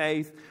by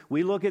faith.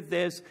 We look at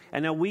this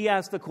and now we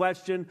ask the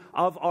question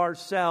of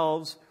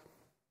ourselves.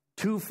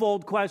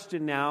 Twofold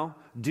question now.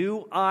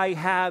 Do I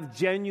have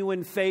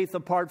genuine faith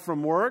apart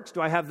from works?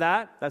 Do I have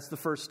that? That's the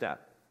first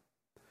step.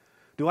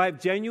 Do I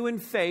have genuine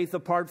faith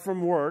apart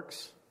from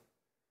works?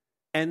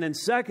 And then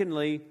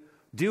secondly,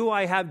 do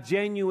I have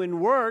genuine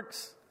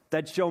works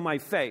that show my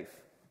faith?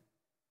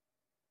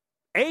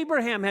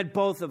 Abraham had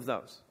both of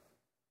those.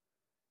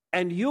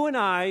 And you and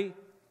I,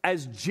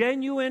 as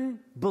genuine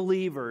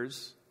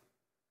believers,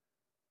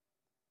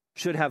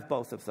 should have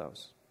both of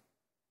those.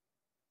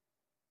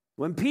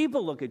 When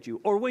people look at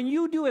you, or when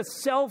you do a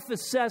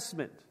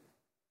self-assessment,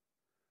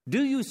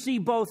 do you see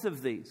both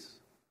of these?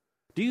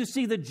 Do you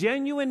see the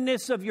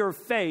genuineness of your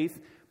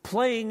faith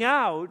playing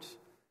out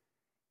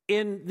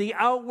in the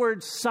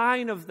outward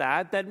sign of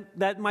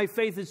that my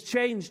faith has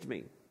changed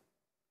me?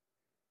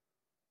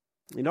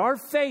 And our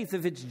faith,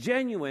 if it's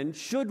genuine,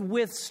 should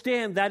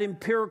withstand that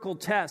empirical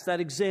test, that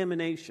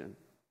examination.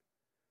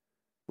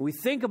 We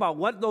think about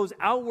what those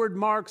outward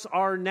marks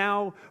are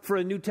now for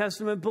a New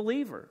Testament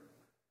believer.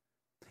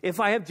 If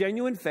I have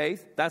genuine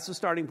faith, that's the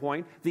starting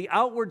point. The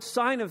outward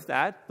sign of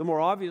that, the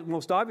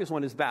most obvious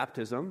one is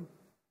baptism.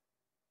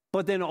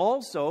 But then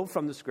also,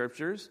 from the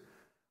Scriptures,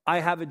 I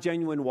have a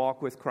genuine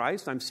walk with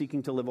Christ. I'm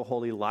seeking to live a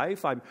holy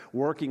life. I'm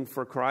working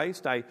for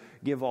Christ. I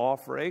give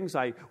offerings.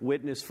 I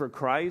witness for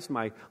Christ.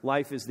 My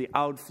life is the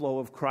outflow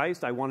of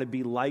Christ. I want to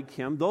be like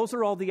Him. Those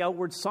are all the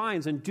outward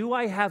signs. And do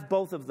I have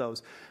both of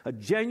those? A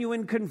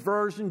genuine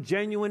conversion,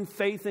 genuine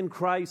faith in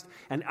Christ,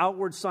 and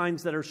outward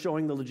signs that are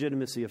showing the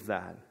legitimacy of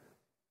that.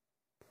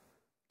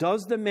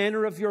 Does the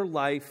manner of your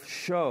life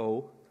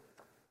show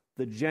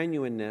the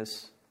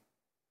genuineness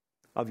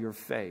of your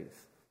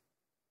faith?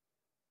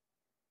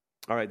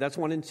 All right, that's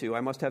 1 and 2.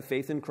 I must have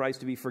faith in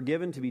Christ to be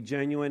forgiven, to be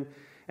genuine.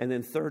 And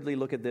then thirdly,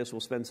 look at this. We'll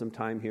spend some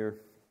time here.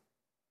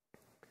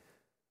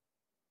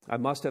 I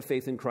must have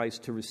faith in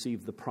Christ to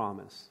receive the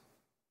promise.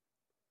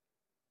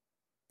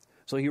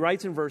 So he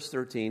writes in verse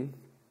 13,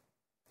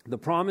 the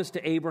promise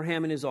to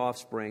Abraham and his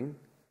offspring.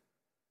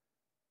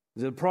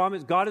 The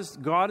promise, God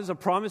is a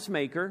promise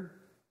maker,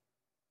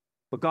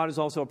 but God is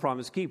also a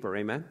promise keeper.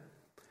 Amen?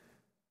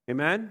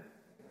 Amen?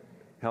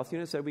 Health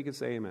unit said we could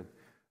say amen.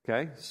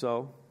 Okay,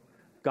 so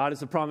God is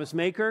the promise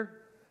maker.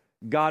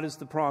 God is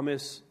the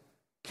promise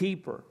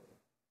keeper.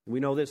 We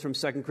know this from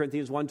 2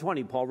 Corinthians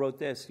 1:20. Paul wrote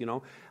this,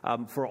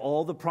 for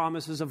all the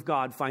promises of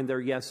God find their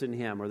yes in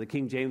Him. Or the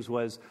King James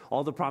was,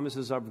 all the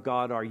promises of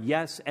God are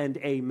yes and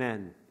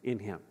amen in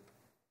Him.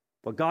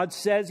 What God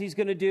says He's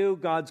going to do,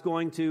 God's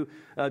going to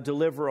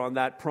deliver on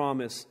that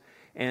promise.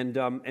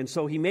 And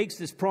so He makes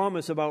this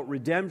promise about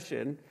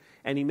redemption.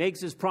 And He makes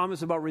His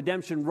promise about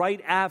redemption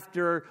right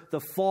after the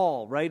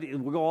fall, right?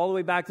 We'll go all the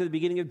way back to the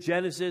beginning of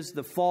Genesis.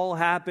 The fall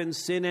happens,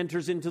 sin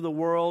enters into the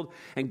world,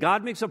 and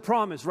God makes a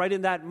promise right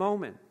in that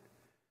moment.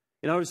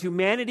 In other words,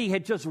 humanity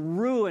had just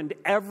ruined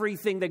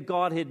everything that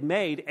God had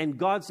made, and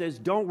God says,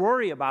 don't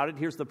worry about it.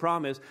 Here's the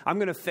promise. I'm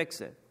going to fix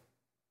it.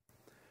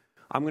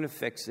 I'm going to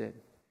fix it,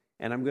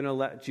 and I'm going to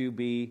let you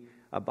be,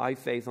 by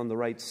faith, on the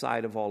right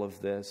side of all of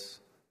this.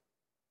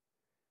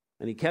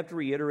 And He kept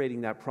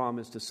reiterating that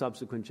promise to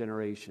subsequent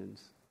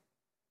generations.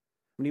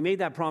 When He made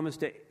that promise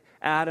to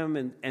Adam,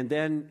 and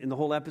then in the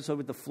whole episode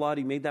with the flood,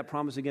 He made that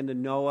promise again to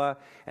Noah.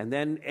 And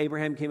then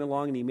Abraham came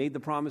along and He made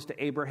the promise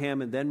to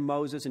Abraham, and then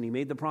Moses, and He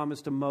made the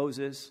promise to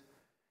Moses.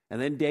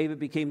 And then David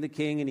became the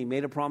king, and He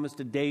made a promise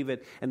to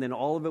David. And then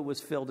all of it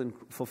was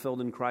fulfilled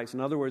in Christ.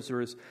 In other words, there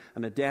was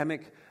an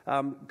Adamic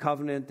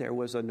covenant, there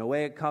was a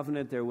Noahic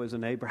covenant, there was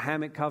an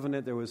Abrahamic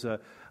covenant, there was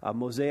a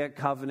Mosaic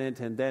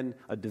covenant, and then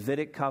a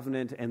Davidic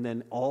covenant. And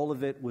then all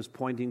of it was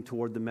pointing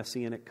toward the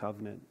Messianic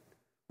covenant,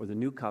 or the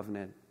new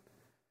covenant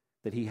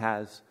that He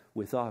has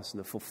with us.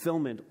 And the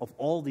fulfillment of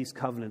all these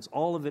covenants,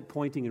 all of it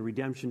pointing in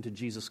redemption to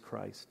Jesus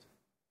Christ.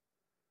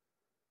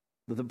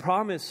 But the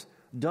promise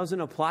doesn't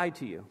apply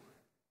to you.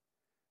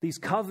 These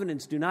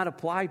covenants do not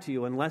apply to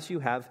you unless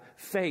you have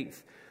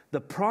faith. The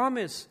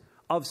promise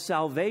of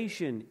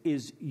salvation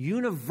is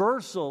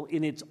universal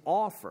in its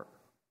offer,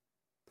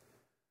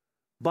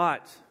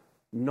 but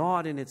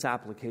not in its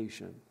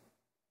application.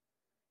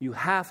 You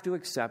have to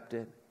accept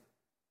it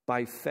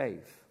by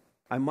faith.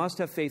 I must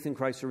have faith in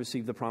Christ to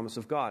receive the promise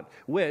of God,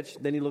 which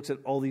then he looks at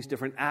all these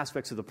different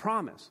aspects of the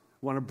promise.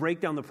 We want to break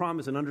down the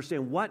promise and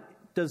understand, what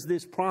does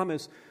this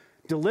promise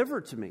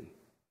deliver to me?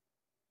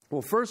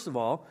 Well, first of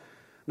all,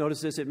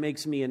 notice this, it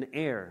makes me an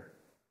heir.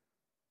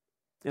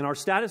 In our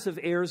status of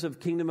heirs of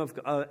kingdom of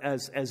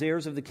as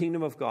heirs of the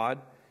kingdom of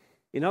God,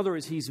 In other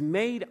words, he's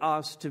made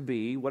us to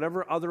be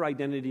whatever other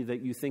identity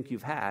that you think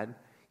you've had.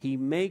 He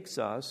makes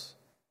us,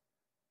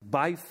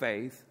 by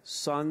faith,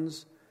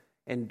 sons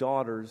and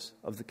daughters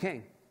of the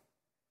King.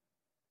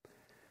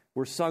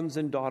 We're sons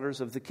and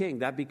daughters of the King.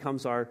 That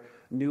becomes our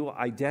new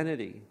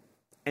identity.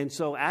 And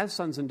so as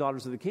sons and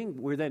daughters of the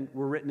King, we're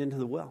written into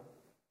the will.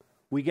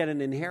 We get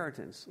an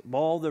inheritance. Of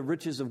all the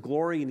riches of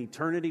glory and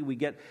eternity, we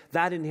get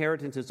that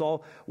inheritance. It's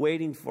all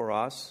waiting for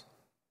us.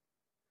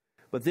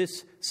 But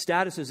this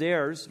status as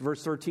heirs,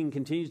 verse 13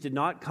 continues, did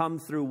not come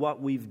through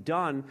what we've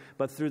done,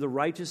 but through the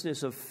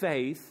righteousness of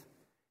faith.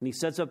 And he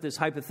sets up this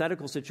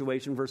hypothetical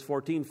situation, verse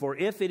 14. For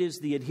if it is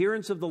the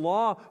adherents of the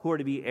law who are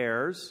to be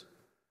heirs,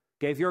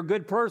 okay, if you're a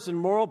good person,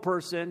 moral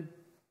person,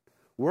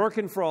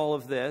 working for all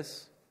of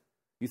this,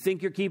 you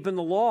think you're keeping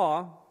the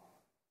law,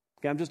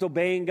 okay, I'm just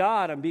obeying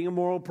God, I'm being a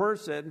moral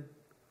person.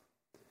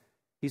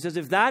 He says,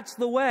 if that's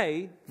the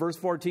way, verse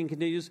 14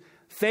 continues,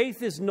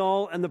 faith is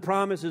null and the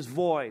promise is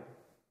void.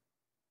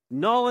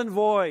 Null and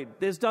void.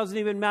 This doesn't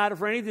even matter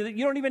for anything.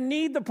 You don't even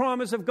need the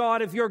promise of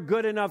God if you're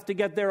good enough to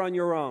get there on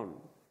your own.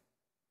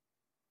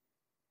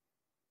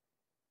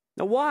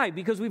 Now, why?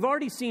 Because we've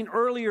already seen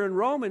earlier in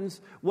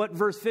Romans what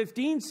verse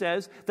 15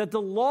 says, that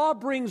the law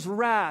brings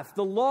wrath.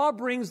 The law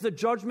brings the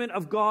judgment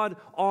of God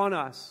on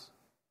us.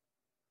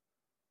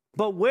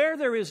 But where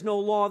there is no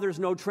law, there's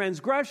no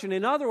transgression.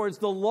 In other words,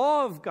 the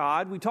law of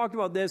God, we talked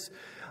about this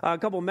a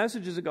couple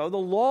messages ago, the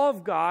law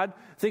of God,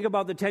 think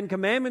about the 10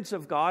 commandments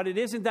of God. It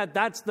isn't that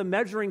that's the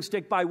measuring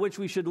stick by which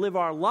we should live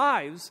our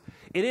lives.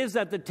 It is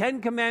that the 10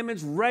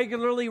 commandments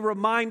regularly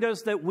remind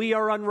us that we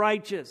are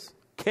unrighteous,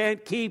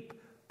 can't keep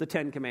the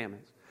 10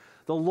 commandments.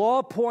 The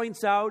law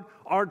points out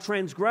our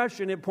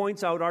transgression. It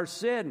points out our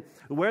sin.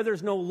 Where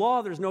there's no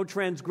law, there's no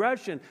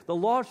transgression. The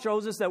law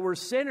shows us that we're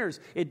sinners.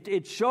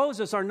 It shows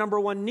us our number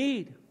one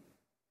need.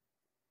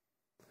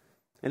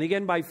 And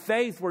again, by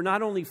faith, we're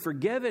not only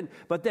forgiven,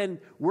 but then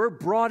we're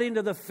brought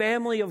into the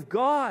family of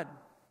God.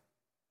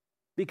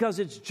 Because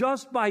it's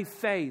just by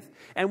faith.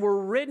 And we're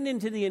written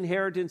into the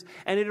inheritance.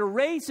 And it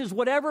erases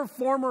whatever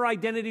former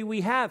identity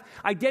we have.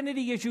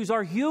 Identity issues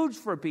are huge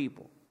for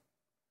people.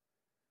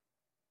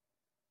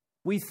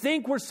 We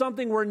think we're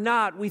something we're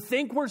not. We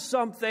think we're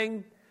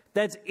something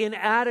that's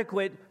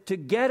inadequate to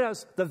get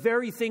us the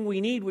very thing we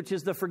need, which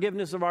is the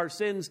forgiveness of our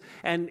sins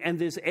and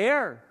this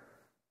heir,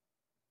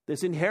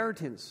 this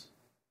inheritance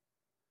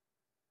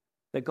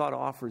that God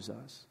offers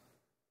us.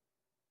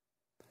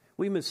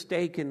 We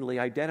mistakenly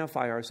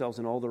identify ourselves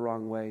in all the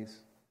wrong ways.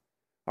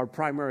 Our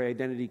primary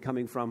identity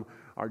coming from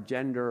our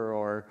gender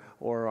or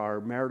our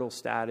marital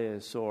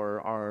status or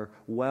our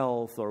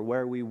wealth or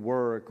where we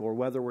work or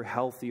whether we're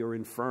healthy or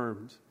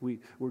infirmed.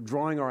 We're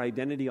drawing our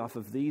identity off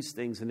of these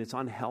things, and it's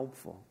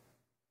unhelpful.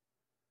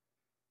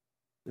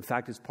 In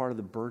fact, it's part of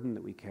the burden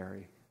that we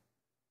carry.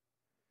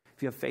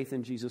 If you have faith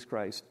in Jesus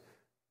Christ,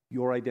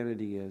 your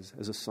identity is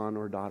as a son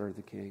or daughter of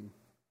the King.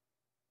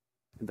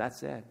 And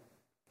that's it.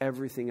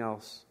 Everything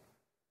else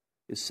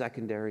is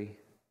secondary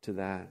to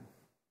that.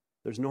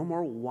 There's no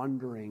more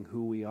wondering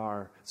who we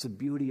are. It's the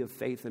beauty of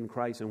faith in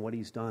Christ and what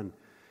He's done,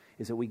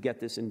 is that we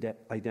get this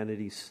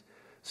identity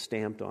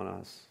stamped on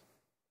us.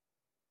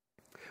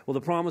 Well,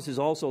 the promise is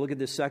also, look at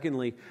this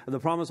secondly, the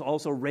promise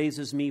also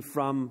raises me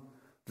from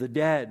the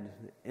dead.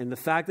 And the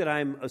fact that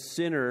I'm a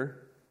sinner,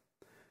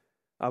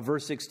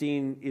 verse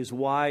 16, is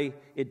why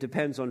it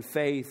depends on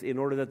faith, in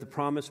order that the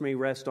promise may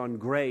rest on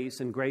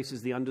grace, and grace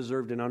is the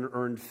undeserved and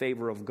unearned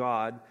favor of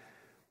God.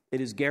 It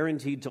is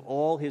guaranteed to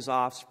all His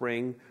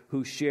offspring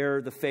who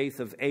share the faith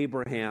of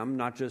Abraham,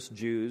 not just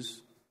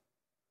Jews.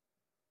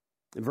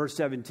 In verse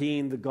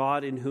 17, the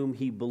God in whom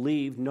he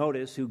believed,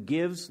 notice, who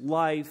gives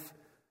life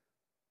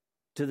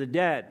to the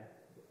dead.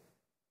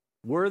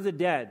 We're the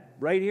dead.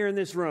 Right here in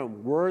this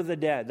room, we're the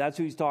dead. That's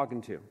who he's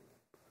talking to.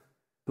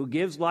 Who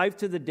gives life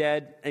to the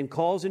dead and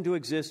calls into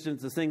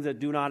existence the things that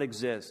do not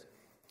exist.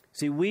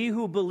 See, we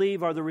who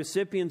believe are the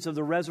recipients of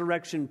the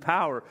resurrection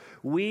power.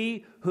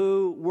 We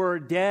who were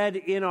dead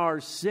in our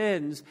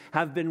sins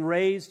have been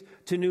raised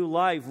to new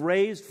life,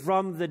 raised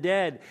from the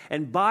dead.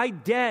 And by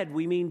dead,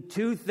 we mean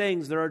two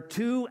things. There are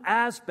two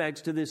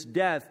aspects to this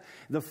death.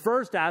 The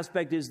first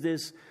aspect is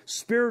this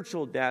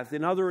spiritual death.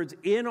 In other words,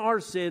 in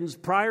our sins,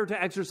 prior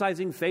to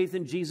exercising faith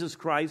in Jesus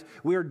Christ,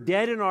 we are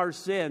dead in our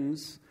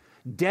sins,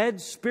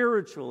 dead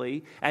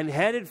spiritually, and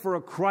headed for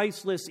a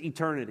Christless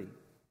eternity.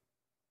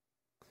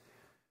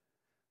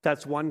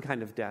 That's one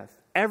kind of death.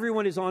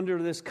 Everyone is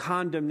under this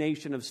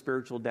condemnation of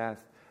spiritual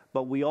death,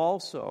 but we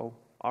also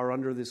are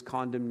under this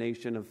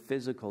condemnation of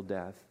physical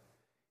death.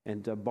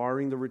 And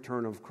barring the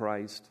return of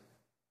Christ,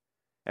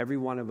 every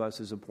one of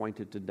us is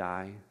appointed to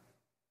die.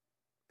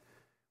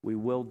 We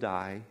will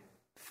die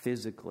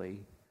physically,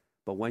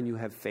 but when you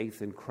have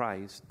faith in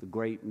Christ, the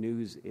great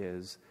news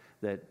is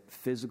that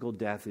physical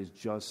death is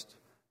just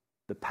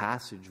the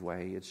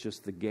passageway. It's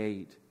just the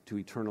gate to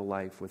eternal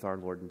life with our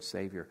Lord and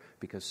Savior,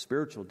 because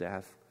spiritual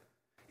death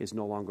is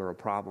no longer a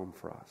problem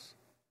for us,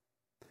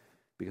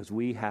 because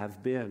we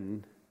have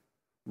been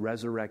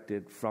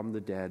resurrected from the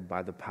dead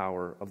by the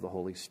power of the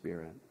Holy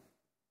Spirit.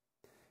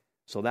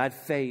 So that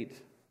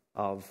fate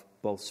of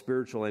both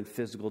spiritual and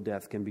physical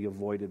death can be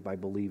avoided by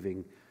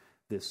believing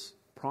this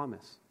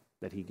promise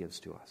that he gives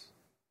to us.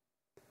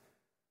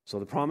 So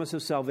the promise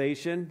of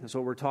salvation, that's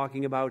what we're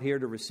talking about here,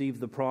 to receive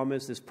the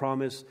promise. This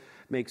promise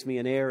makes me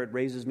an heir. It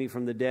raises me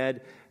from the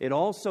dead. It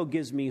also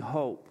gives me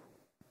hope.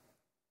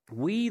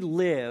 We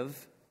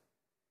live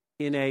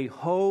in a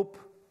hopeless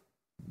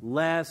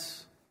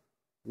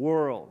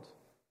world.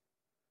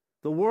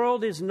 The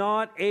world is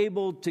not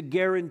able to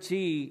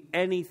guarantee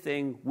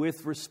anything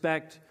with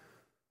respect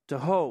to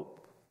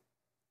hope.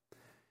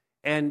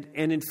 And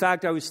in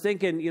fact, I was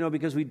thinking,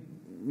 because the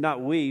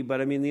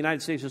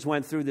United States just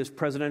went through this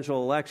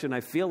presidential election.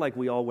 I feel like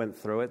we all went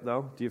through it,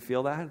 though. Do you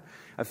feel that?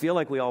 I feel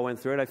like we all went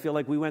through it. I feel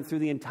like we went through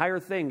the entire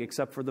thing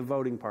except for the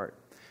voting part.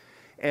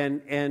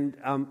 And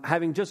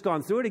having just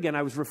gone through it again,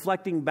 I was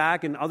reflecting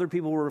back, and other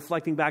people were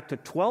reflecting back to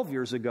 12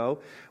 years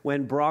ago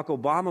when Barack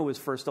Obama was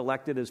first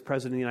elected as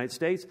president of the United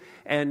States.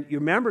 And you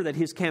remember that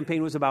his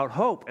campaign was about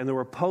hope, and there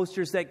were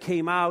posters that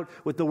came out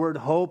with the word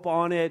hope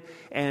on it,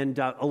 and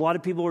a lot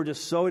of people were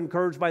just so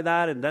encouraged by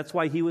that, and that's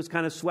why he was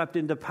kind of swept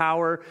into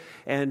power.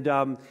 And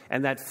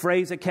that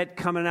phrase that kept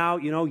coming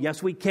out,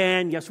 yes we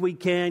can, yes we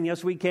can,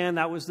 yes we can,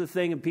 that was the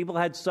thing, and people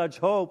had such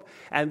hope.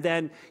 And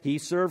then he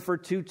served for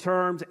 2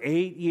 terms,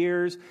 8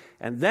 years.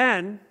 And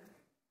then,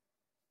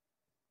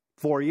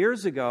 4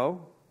 years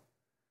ago,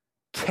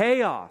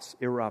 chaos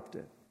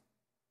erupted.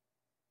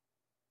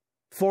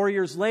 4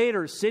 years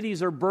later,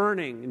 cities are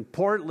burning in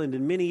Portland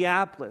and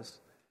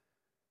Minneapolis.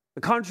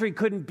 The country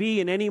couldn't be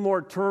in any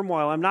more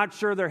turmoil. I'm not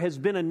sure there has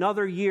been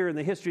another year in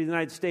the history of the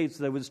United States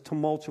that was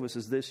tumultuous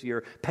as this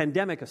year,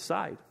 pandemic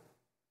aside.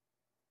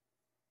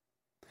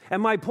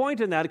 And my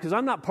point in that, because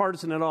I'm not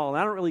partisan at all, and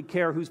I don't really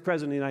care who's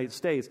president of the United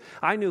States,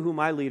 I knew who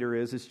my leader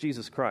is. It's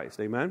Jesus Christ.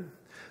 Amen?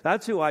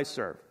 That's who I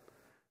serve.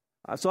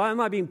 So I'm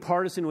not being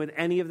partisan with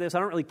any of this. I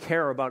don't really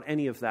care about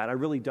any of that. I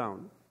really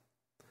don't.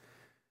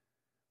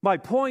 My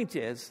point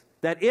is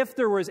that if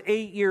there was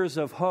 8 years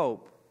of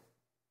hope,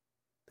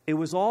 it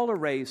was all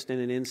erased in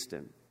an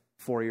instant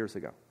 4 years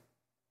ago.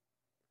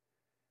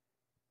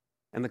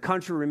 And the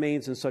country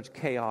remains in such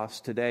chaos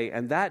today.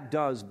 And that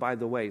does, by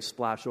the way,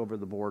 splash over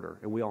the border.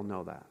 And we all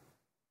know that.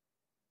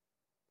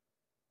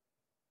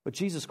 But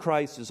Jesus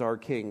Christ is our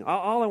King.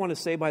 All I want to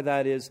say by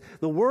that is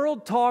the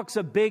world talks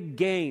a big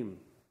game,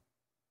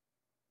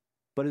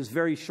 but is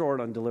very short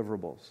on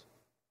deliverables.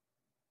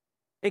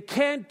 It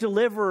can't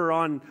deliver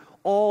on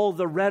all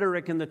the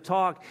rhetoric and the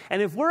talk.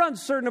 And if we're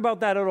uncertain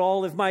about that at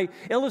all, if my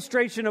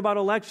illustration about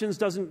elections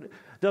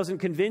doesn't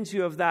convince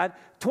you of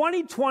that,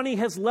 2020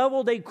 has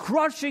leveled a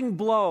crushing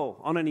blow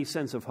on any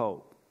sense of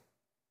hope.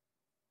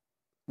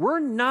 We're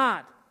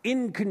not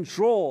in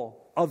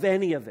control of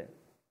any of it.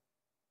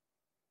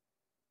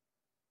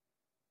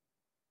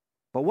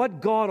 But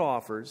what God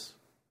offers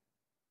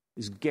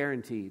is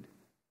guaranteed.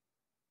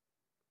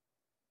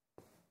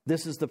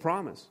 This is the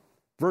promise.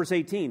 Verse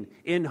 18,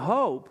 in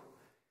hope,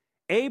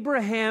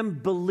 Abraham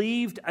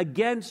believed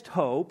against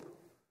hope.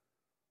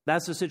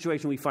 That's the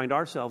situation we find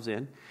ourselves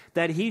in,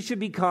 that he should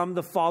become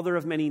the father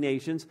of many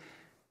nations,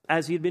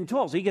 as he had been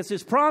told. So he gets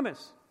this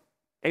promise.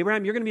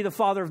 Abraham, you're going to be the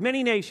father of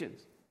many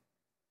nations.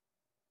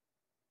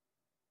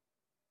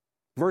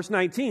 Verse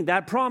 19,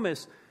 that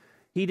promise,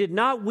 he did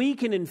not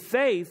weaken in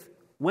faith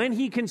when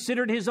he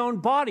considered his own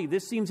body.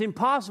 This seems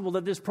impossible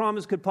that this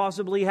promise could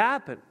possibly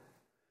happen.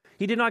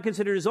 He did not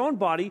consider his own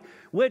body,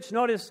 which,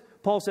 notice,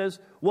 Paul says,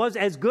 was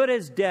as good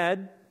as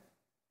dead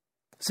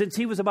since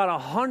he was about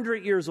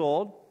 100 years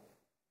old,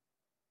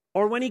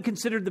 or when he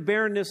considered the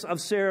barrenness of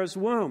Sarah's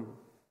womb.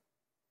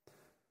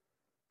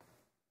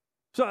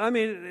 So,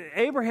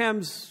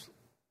 Abraham's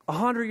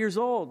 100 years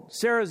old.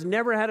 Sarah's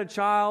never had a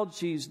child.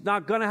 She's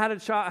not going to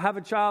have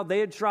a child. They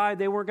had tried.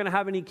 They weren't going to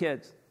have any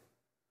kids.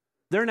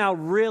 They're now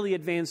really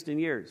advanced in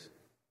years.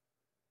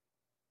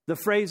 The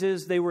phrase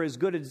is they were as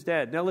good as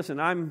dead. Now listen,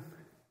 I'm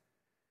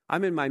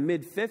in my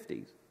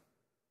mid-50s.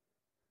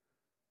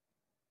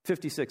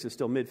 56 is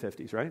still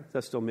mid-50s, right?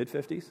 That's still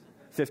mid-50s?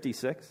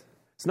 56?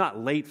 It's not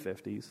late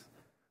 50s.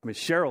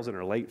 Cheryl's in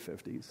her late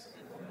 50s.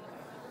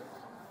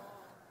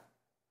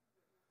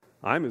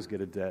 I'm as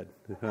good as dead.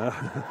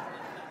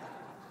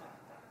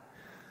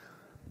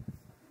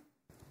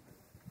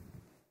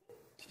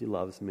 She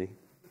loves me.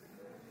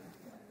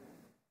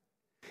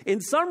 In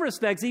some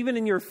respects, even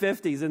in your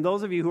 50s, and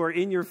those of you who are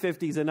in your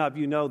 50s and up,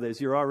 you know this,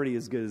 you're already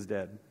as good as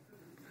dead.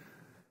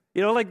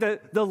 Like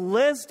the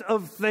list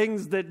of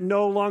things that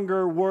no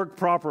longer work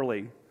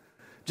properly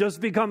just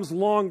becomes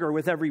longer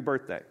with every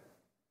birthday.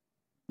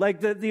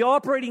 Like the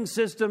operating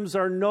systems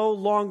are no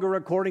longer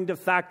according to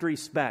factory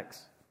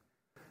specs.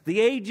 The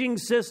aging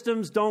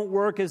systems don't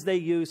work as they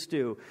used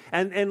to.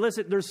 And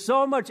listen, there's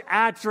so much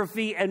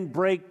atrophy and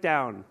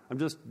breakdown. I'm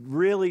just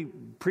really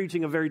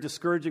preaching a very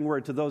discouraging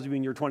word to those of you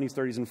in your 20s,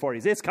 30s, and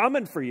 40s. It's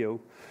coming for you.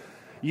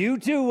 You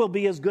too will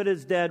be as good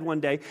as dead one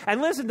day.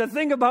 And listen, the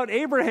thing about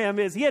Abraham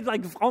is he had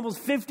like almost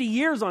 50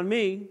 years on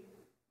me.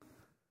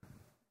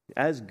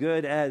 As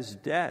good as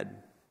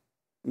dead.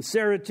 And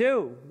Sarah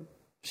too.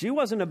 She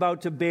wasn't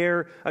about to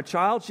bear a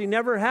child. She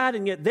never had,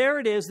 and yet there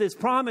it is, this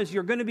promise,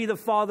 you're going to be the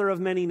father of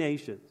many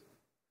nations.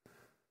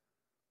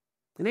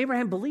 And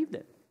Abraham believed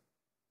it.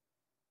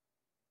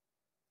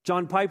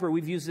 John Piper,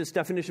 we've used this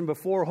definition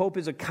before. Hope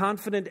is a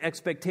confident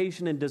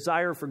expectation and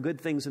desire for good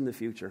things in the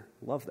future.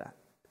 Love that.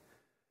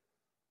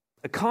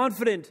 A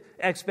confident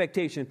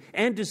expectation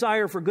and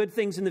desire for good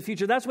things in the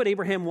future. That's what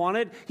Abraham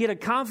wanted. He had a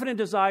confident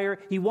desire.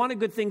 He wanted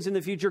good things in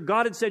the future.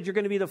 God had said, you're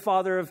going to be the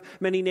father of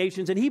many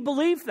nations. And he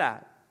believed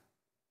that.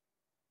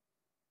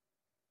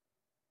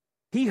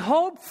 He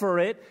hoped for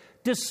it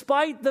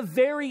despite the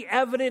very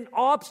evident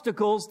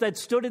obstacles that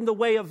stood in the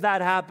way of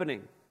that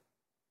happening.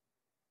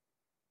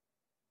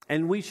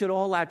 And we should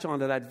all latch on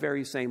to that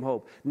very same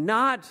hope.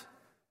 Not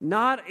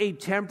a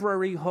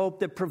temporary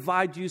hope that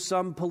provides you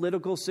some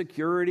political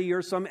security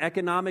or some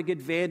economic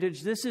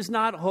advantage. This is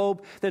not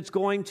hope that's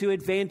going to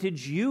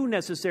advantage you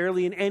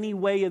necessarily in any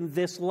way in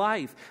this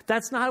life.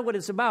 That's not what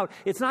it's about.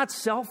 It's not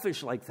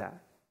selfish like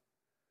that.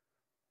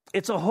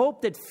 It's a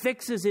hope that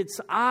fixes its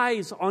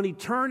eyes on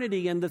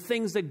eternity and the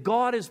things that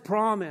God has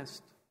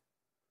promised.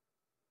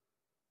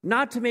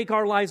 Not to make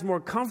our lives more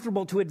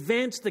comfortable, to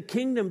advance the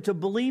kingdom, to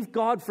believe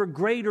God for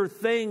greater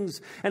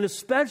things, and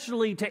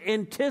especially to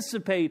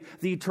anticipate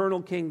the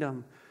eternal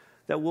kingdom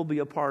that we'll be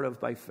a part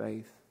of by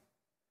faith.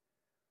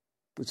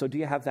 And so do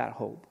you have that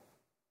hope?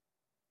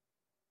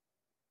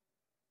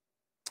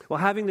 Well,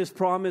 having this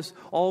promise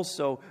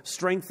also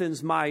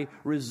strengthens my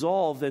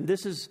resolve. And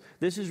this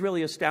is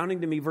really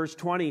astounding to me, verse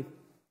 20.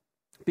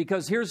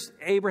 Because here's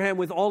Abraham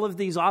with all of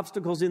these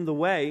obstacles in the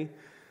way.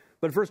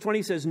 But verse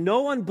 20 says,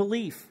 no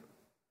unbelief,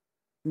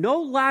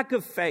 no lack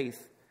of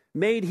faith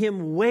made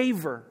him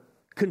waver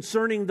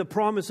concerning the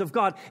promise of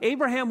God.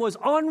 Abraham was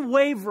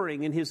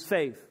unwavering in his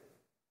faith.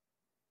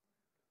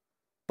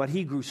 But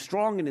he grew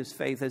strong in his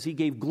faith as he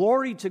gave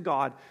glory to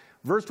God.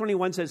 Verse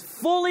 21 says,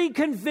 fully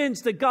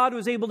convinced that God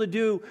was able to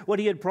do what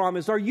he had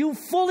promised. Are you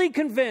fully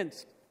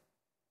convinced?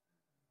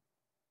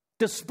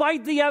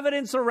 Despite the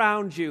evidence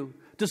around you,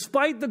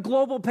 despite the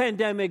global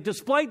pandemic,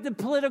 despite the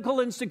political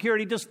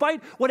insecurity,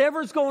 despite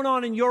whatever's going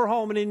on in your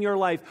home and in your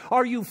life,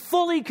 are you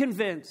fully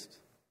convinced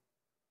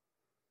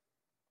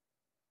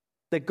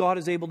that God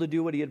is able to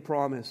do what he had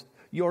promised?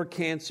 Your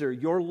cancer,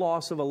 your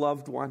loss of a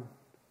loved one,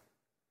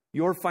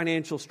 your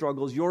financial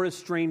struggles, your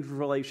estranged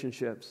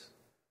relationships,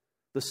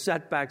 the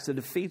setbacks, the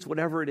defeats,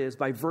 whatever it is,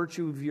 by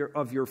virtue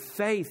of your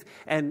faith.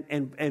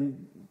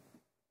 And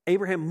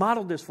Abraham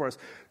modeled this for us.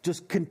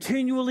 Just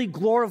continually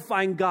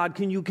glorifying God.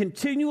 Can you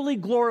continually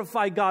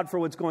glorify God for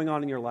what's going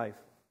on in your life?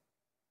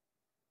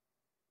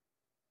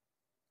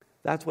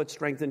 That's what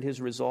strengthened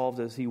his resolve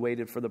as he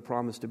waited for the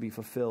promise to be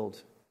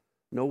fulfilled.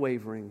 No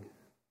wavering,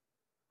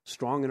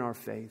 strong in our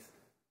faith,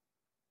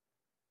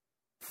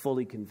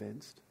 fully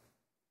convinced.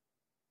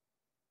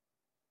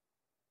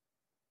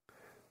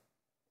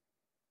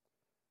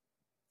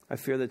 I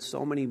fear that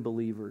so many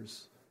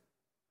believers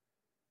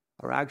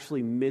are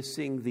actually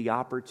missing the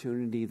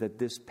opportunity that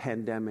this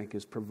pandemic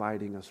is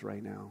providing us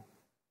right now.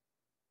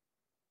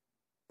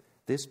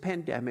 This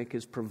pandemic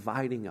is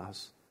providing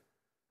us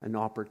an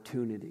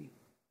opportunity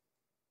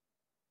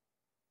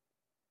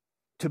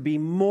to be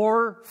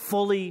more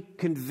fully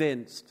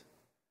convinced,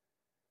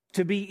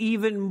 to be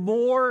even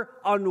more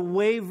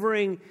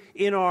unwavering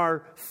in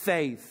our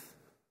faith.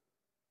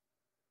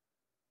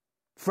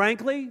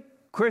 Frankly,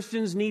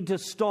 Christians need to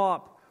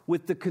stop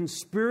with the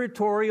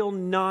conspiratorial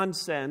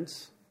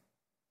nonsense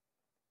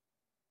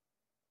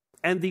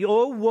and the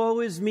oh woe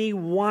is me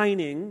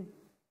whining,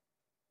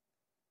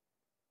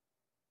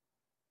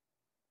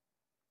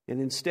 and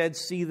instead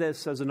see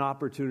this as an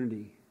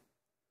opportunity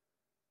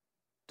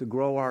to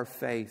grow our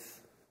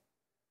faith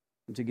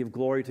and to give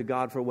glory to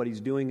God for what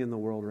he's doing in the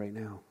world right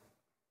now.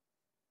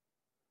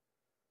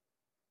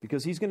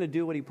 Because he's going to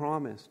do what he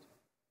promised.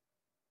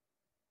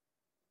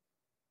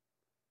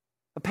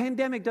 A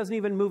pandemic doesn't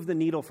even move the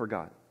needle for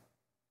God.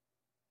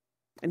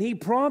 And he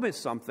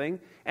promised something,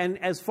 and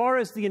as far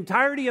as the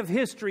entirety of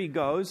history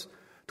goes,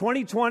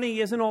 2020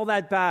 isn't all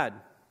that bad.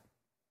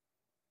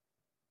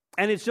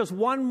 And it's just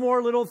one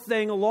more little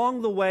thing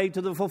along the way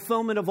to the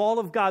fulfillment of all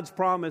of God's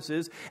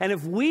promises. And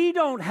if we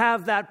don't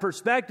have that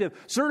perspective,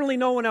 certainly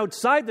no one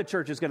outside the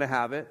church is going to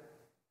have it.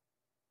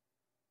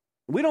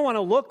 We don't want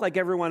to look like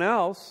everyone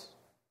else,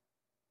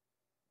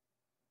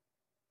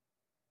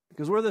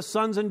 because we're the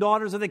sons and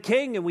daughters of the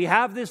King, and we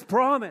have this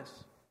promise.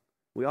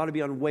 We ought to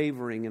be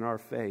unwavering in our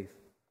faith.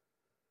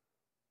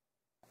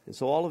 And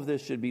so all of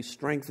this should be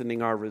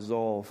strengthening our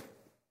resolve.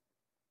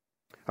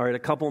 All right, a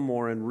couple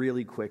more and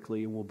really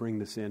quickly, and we'll bring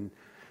this in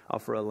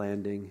for a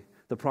landing.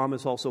 The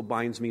promise also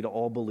binds me to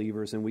all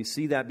believers, and we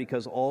see that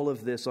because all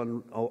of this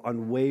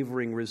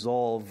unwavering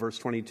resolve, verse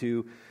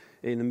 22,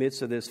 in the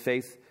midst of this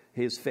faith,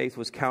 his faith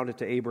was counted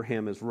to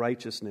Abraham as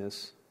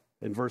righteousness.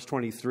 In verse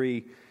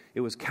 23,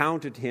 it was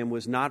counted to him,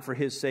 was not for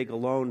his sake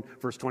alone,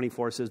 verse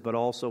 24 says, but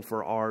also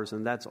for ours,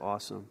 and that's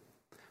awesome.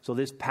 So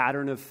this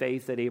pattern of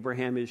faith that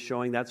Abraham is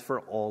showing, that's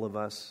for all of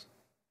us.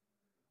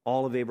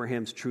 all of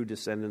Abraham's true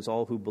descendants,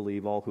 all who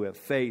believe, all who have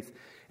faith.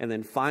 And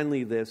then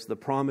finally this, the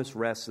promise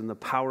rests in the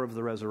power of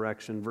the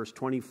resurrection. Verse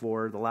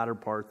 24, the latter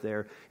part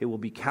there, it will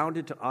be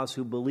counted to us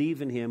who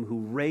believe in him who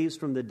raised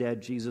from the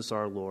dead Jesus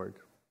our Lord.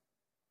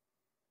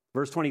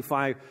 Verse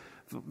 25,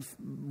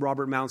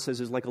 Robert Mount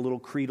says, is like a little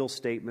creedal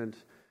statement,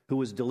 who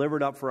was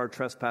delivered up for our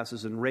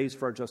trespasses and raised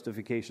for our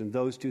justification.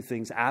 Those two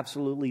things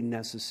absolutely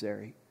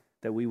necessary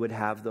that we would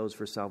have those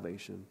for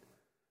salvation.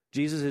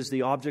 Jesus is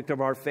the object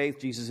of our faith.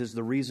 Jesus is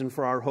the reason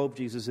for our hope.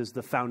 Jesus is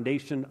the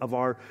foundation of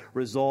our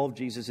resolve.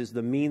 Jesus is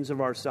the means of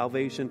our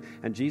salvation.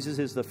 And Jesus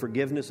is the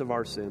forgiveness of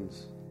our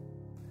sins.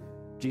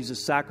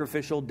 Jesus'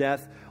 sacrificial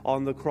death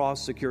on the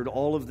cross secured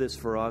all of this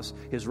for us.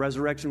 His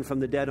resurrection from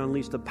the dead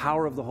unleashed the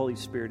power of the Holy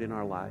Spirit in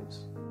our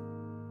lives.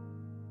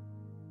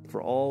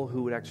 For all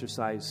who would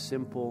exercise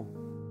simple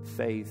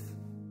faith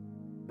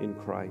in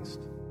Christ.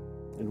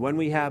 And when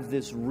we have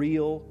this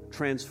real,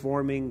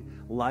 transforming,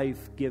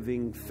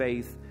 life-giving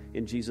faith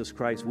in Jesus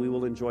Christ, we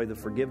will enjoy the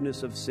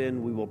forgiveness of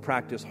sin. We will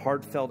practice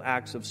heartfelt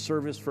acts of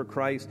service for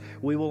Christ.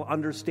 We will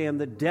understand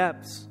the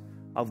depths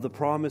of the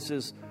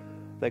promises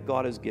that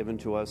God has given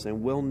to us,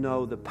 and we'll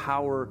know the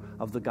power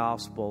of the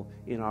gospel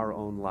in our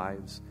own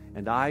lives.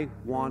 And I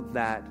want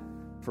that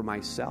for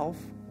myself,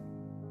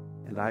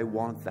 and I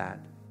want that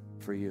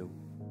for you.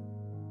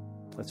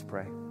 Let's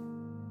pray.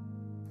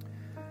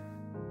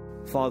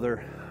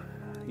 Father,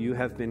 you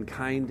have been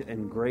kind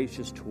and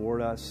gracious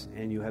toward us,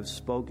 and you have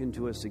spoken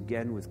to us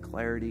again with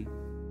clarity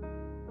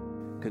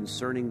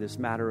concerning this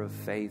matter of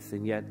faith.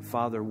 And yet,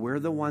 Father, we're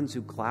the ones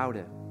who cloud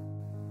it,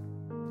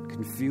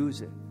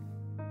 confuse it.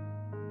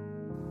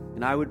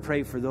 And I would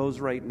pray for those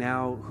right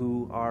now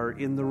who are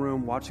in the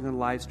room, watching on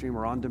live stream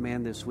or on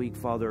demand this week,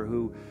 Father,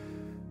 who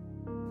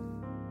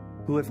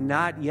have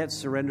not yet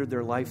surrendered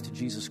their life to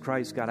Jesus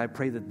Christ. God, I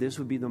pray that this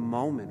would be the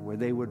moment where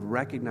they would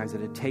recognize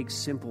that it takes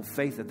simple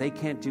faith, that they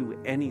can't do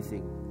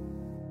anything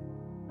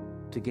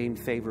to gain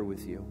favor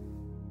with you.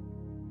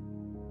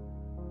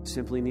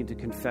 Simply need to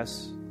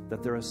confess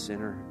that they're a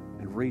sinner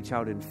and reach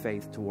out in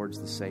faith towards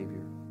the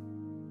Savior.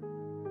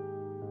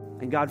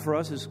 And God, for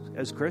us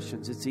as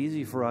Christians, it's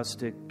easy for us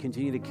to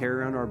continue to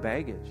carry on our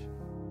baggage,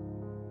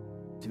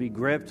 to be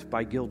gripped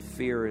by guilt,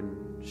 fear,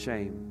 and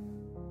shame.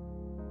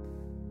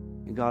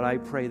 And God, I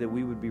pray that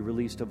we would be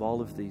released of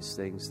all of these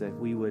things, that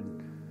we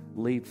would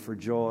leap for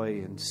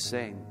joy and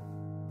sing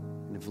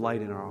and have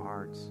light in our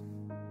hearts.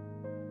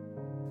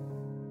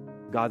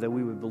 God, that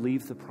we would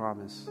believe the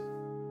promise,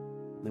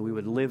 that we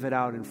would live it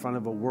out in front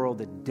of a world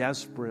that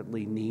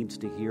desperately needs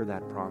to hear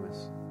that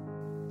promise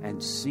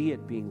and see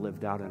it being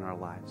lived out in our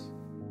lives.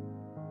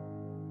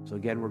 So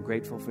again, we're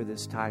grateful for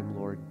this time,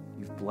 Lord.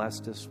 You've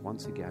blessed us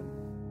once again.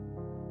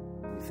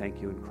 We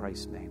thank you in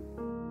Christ's name.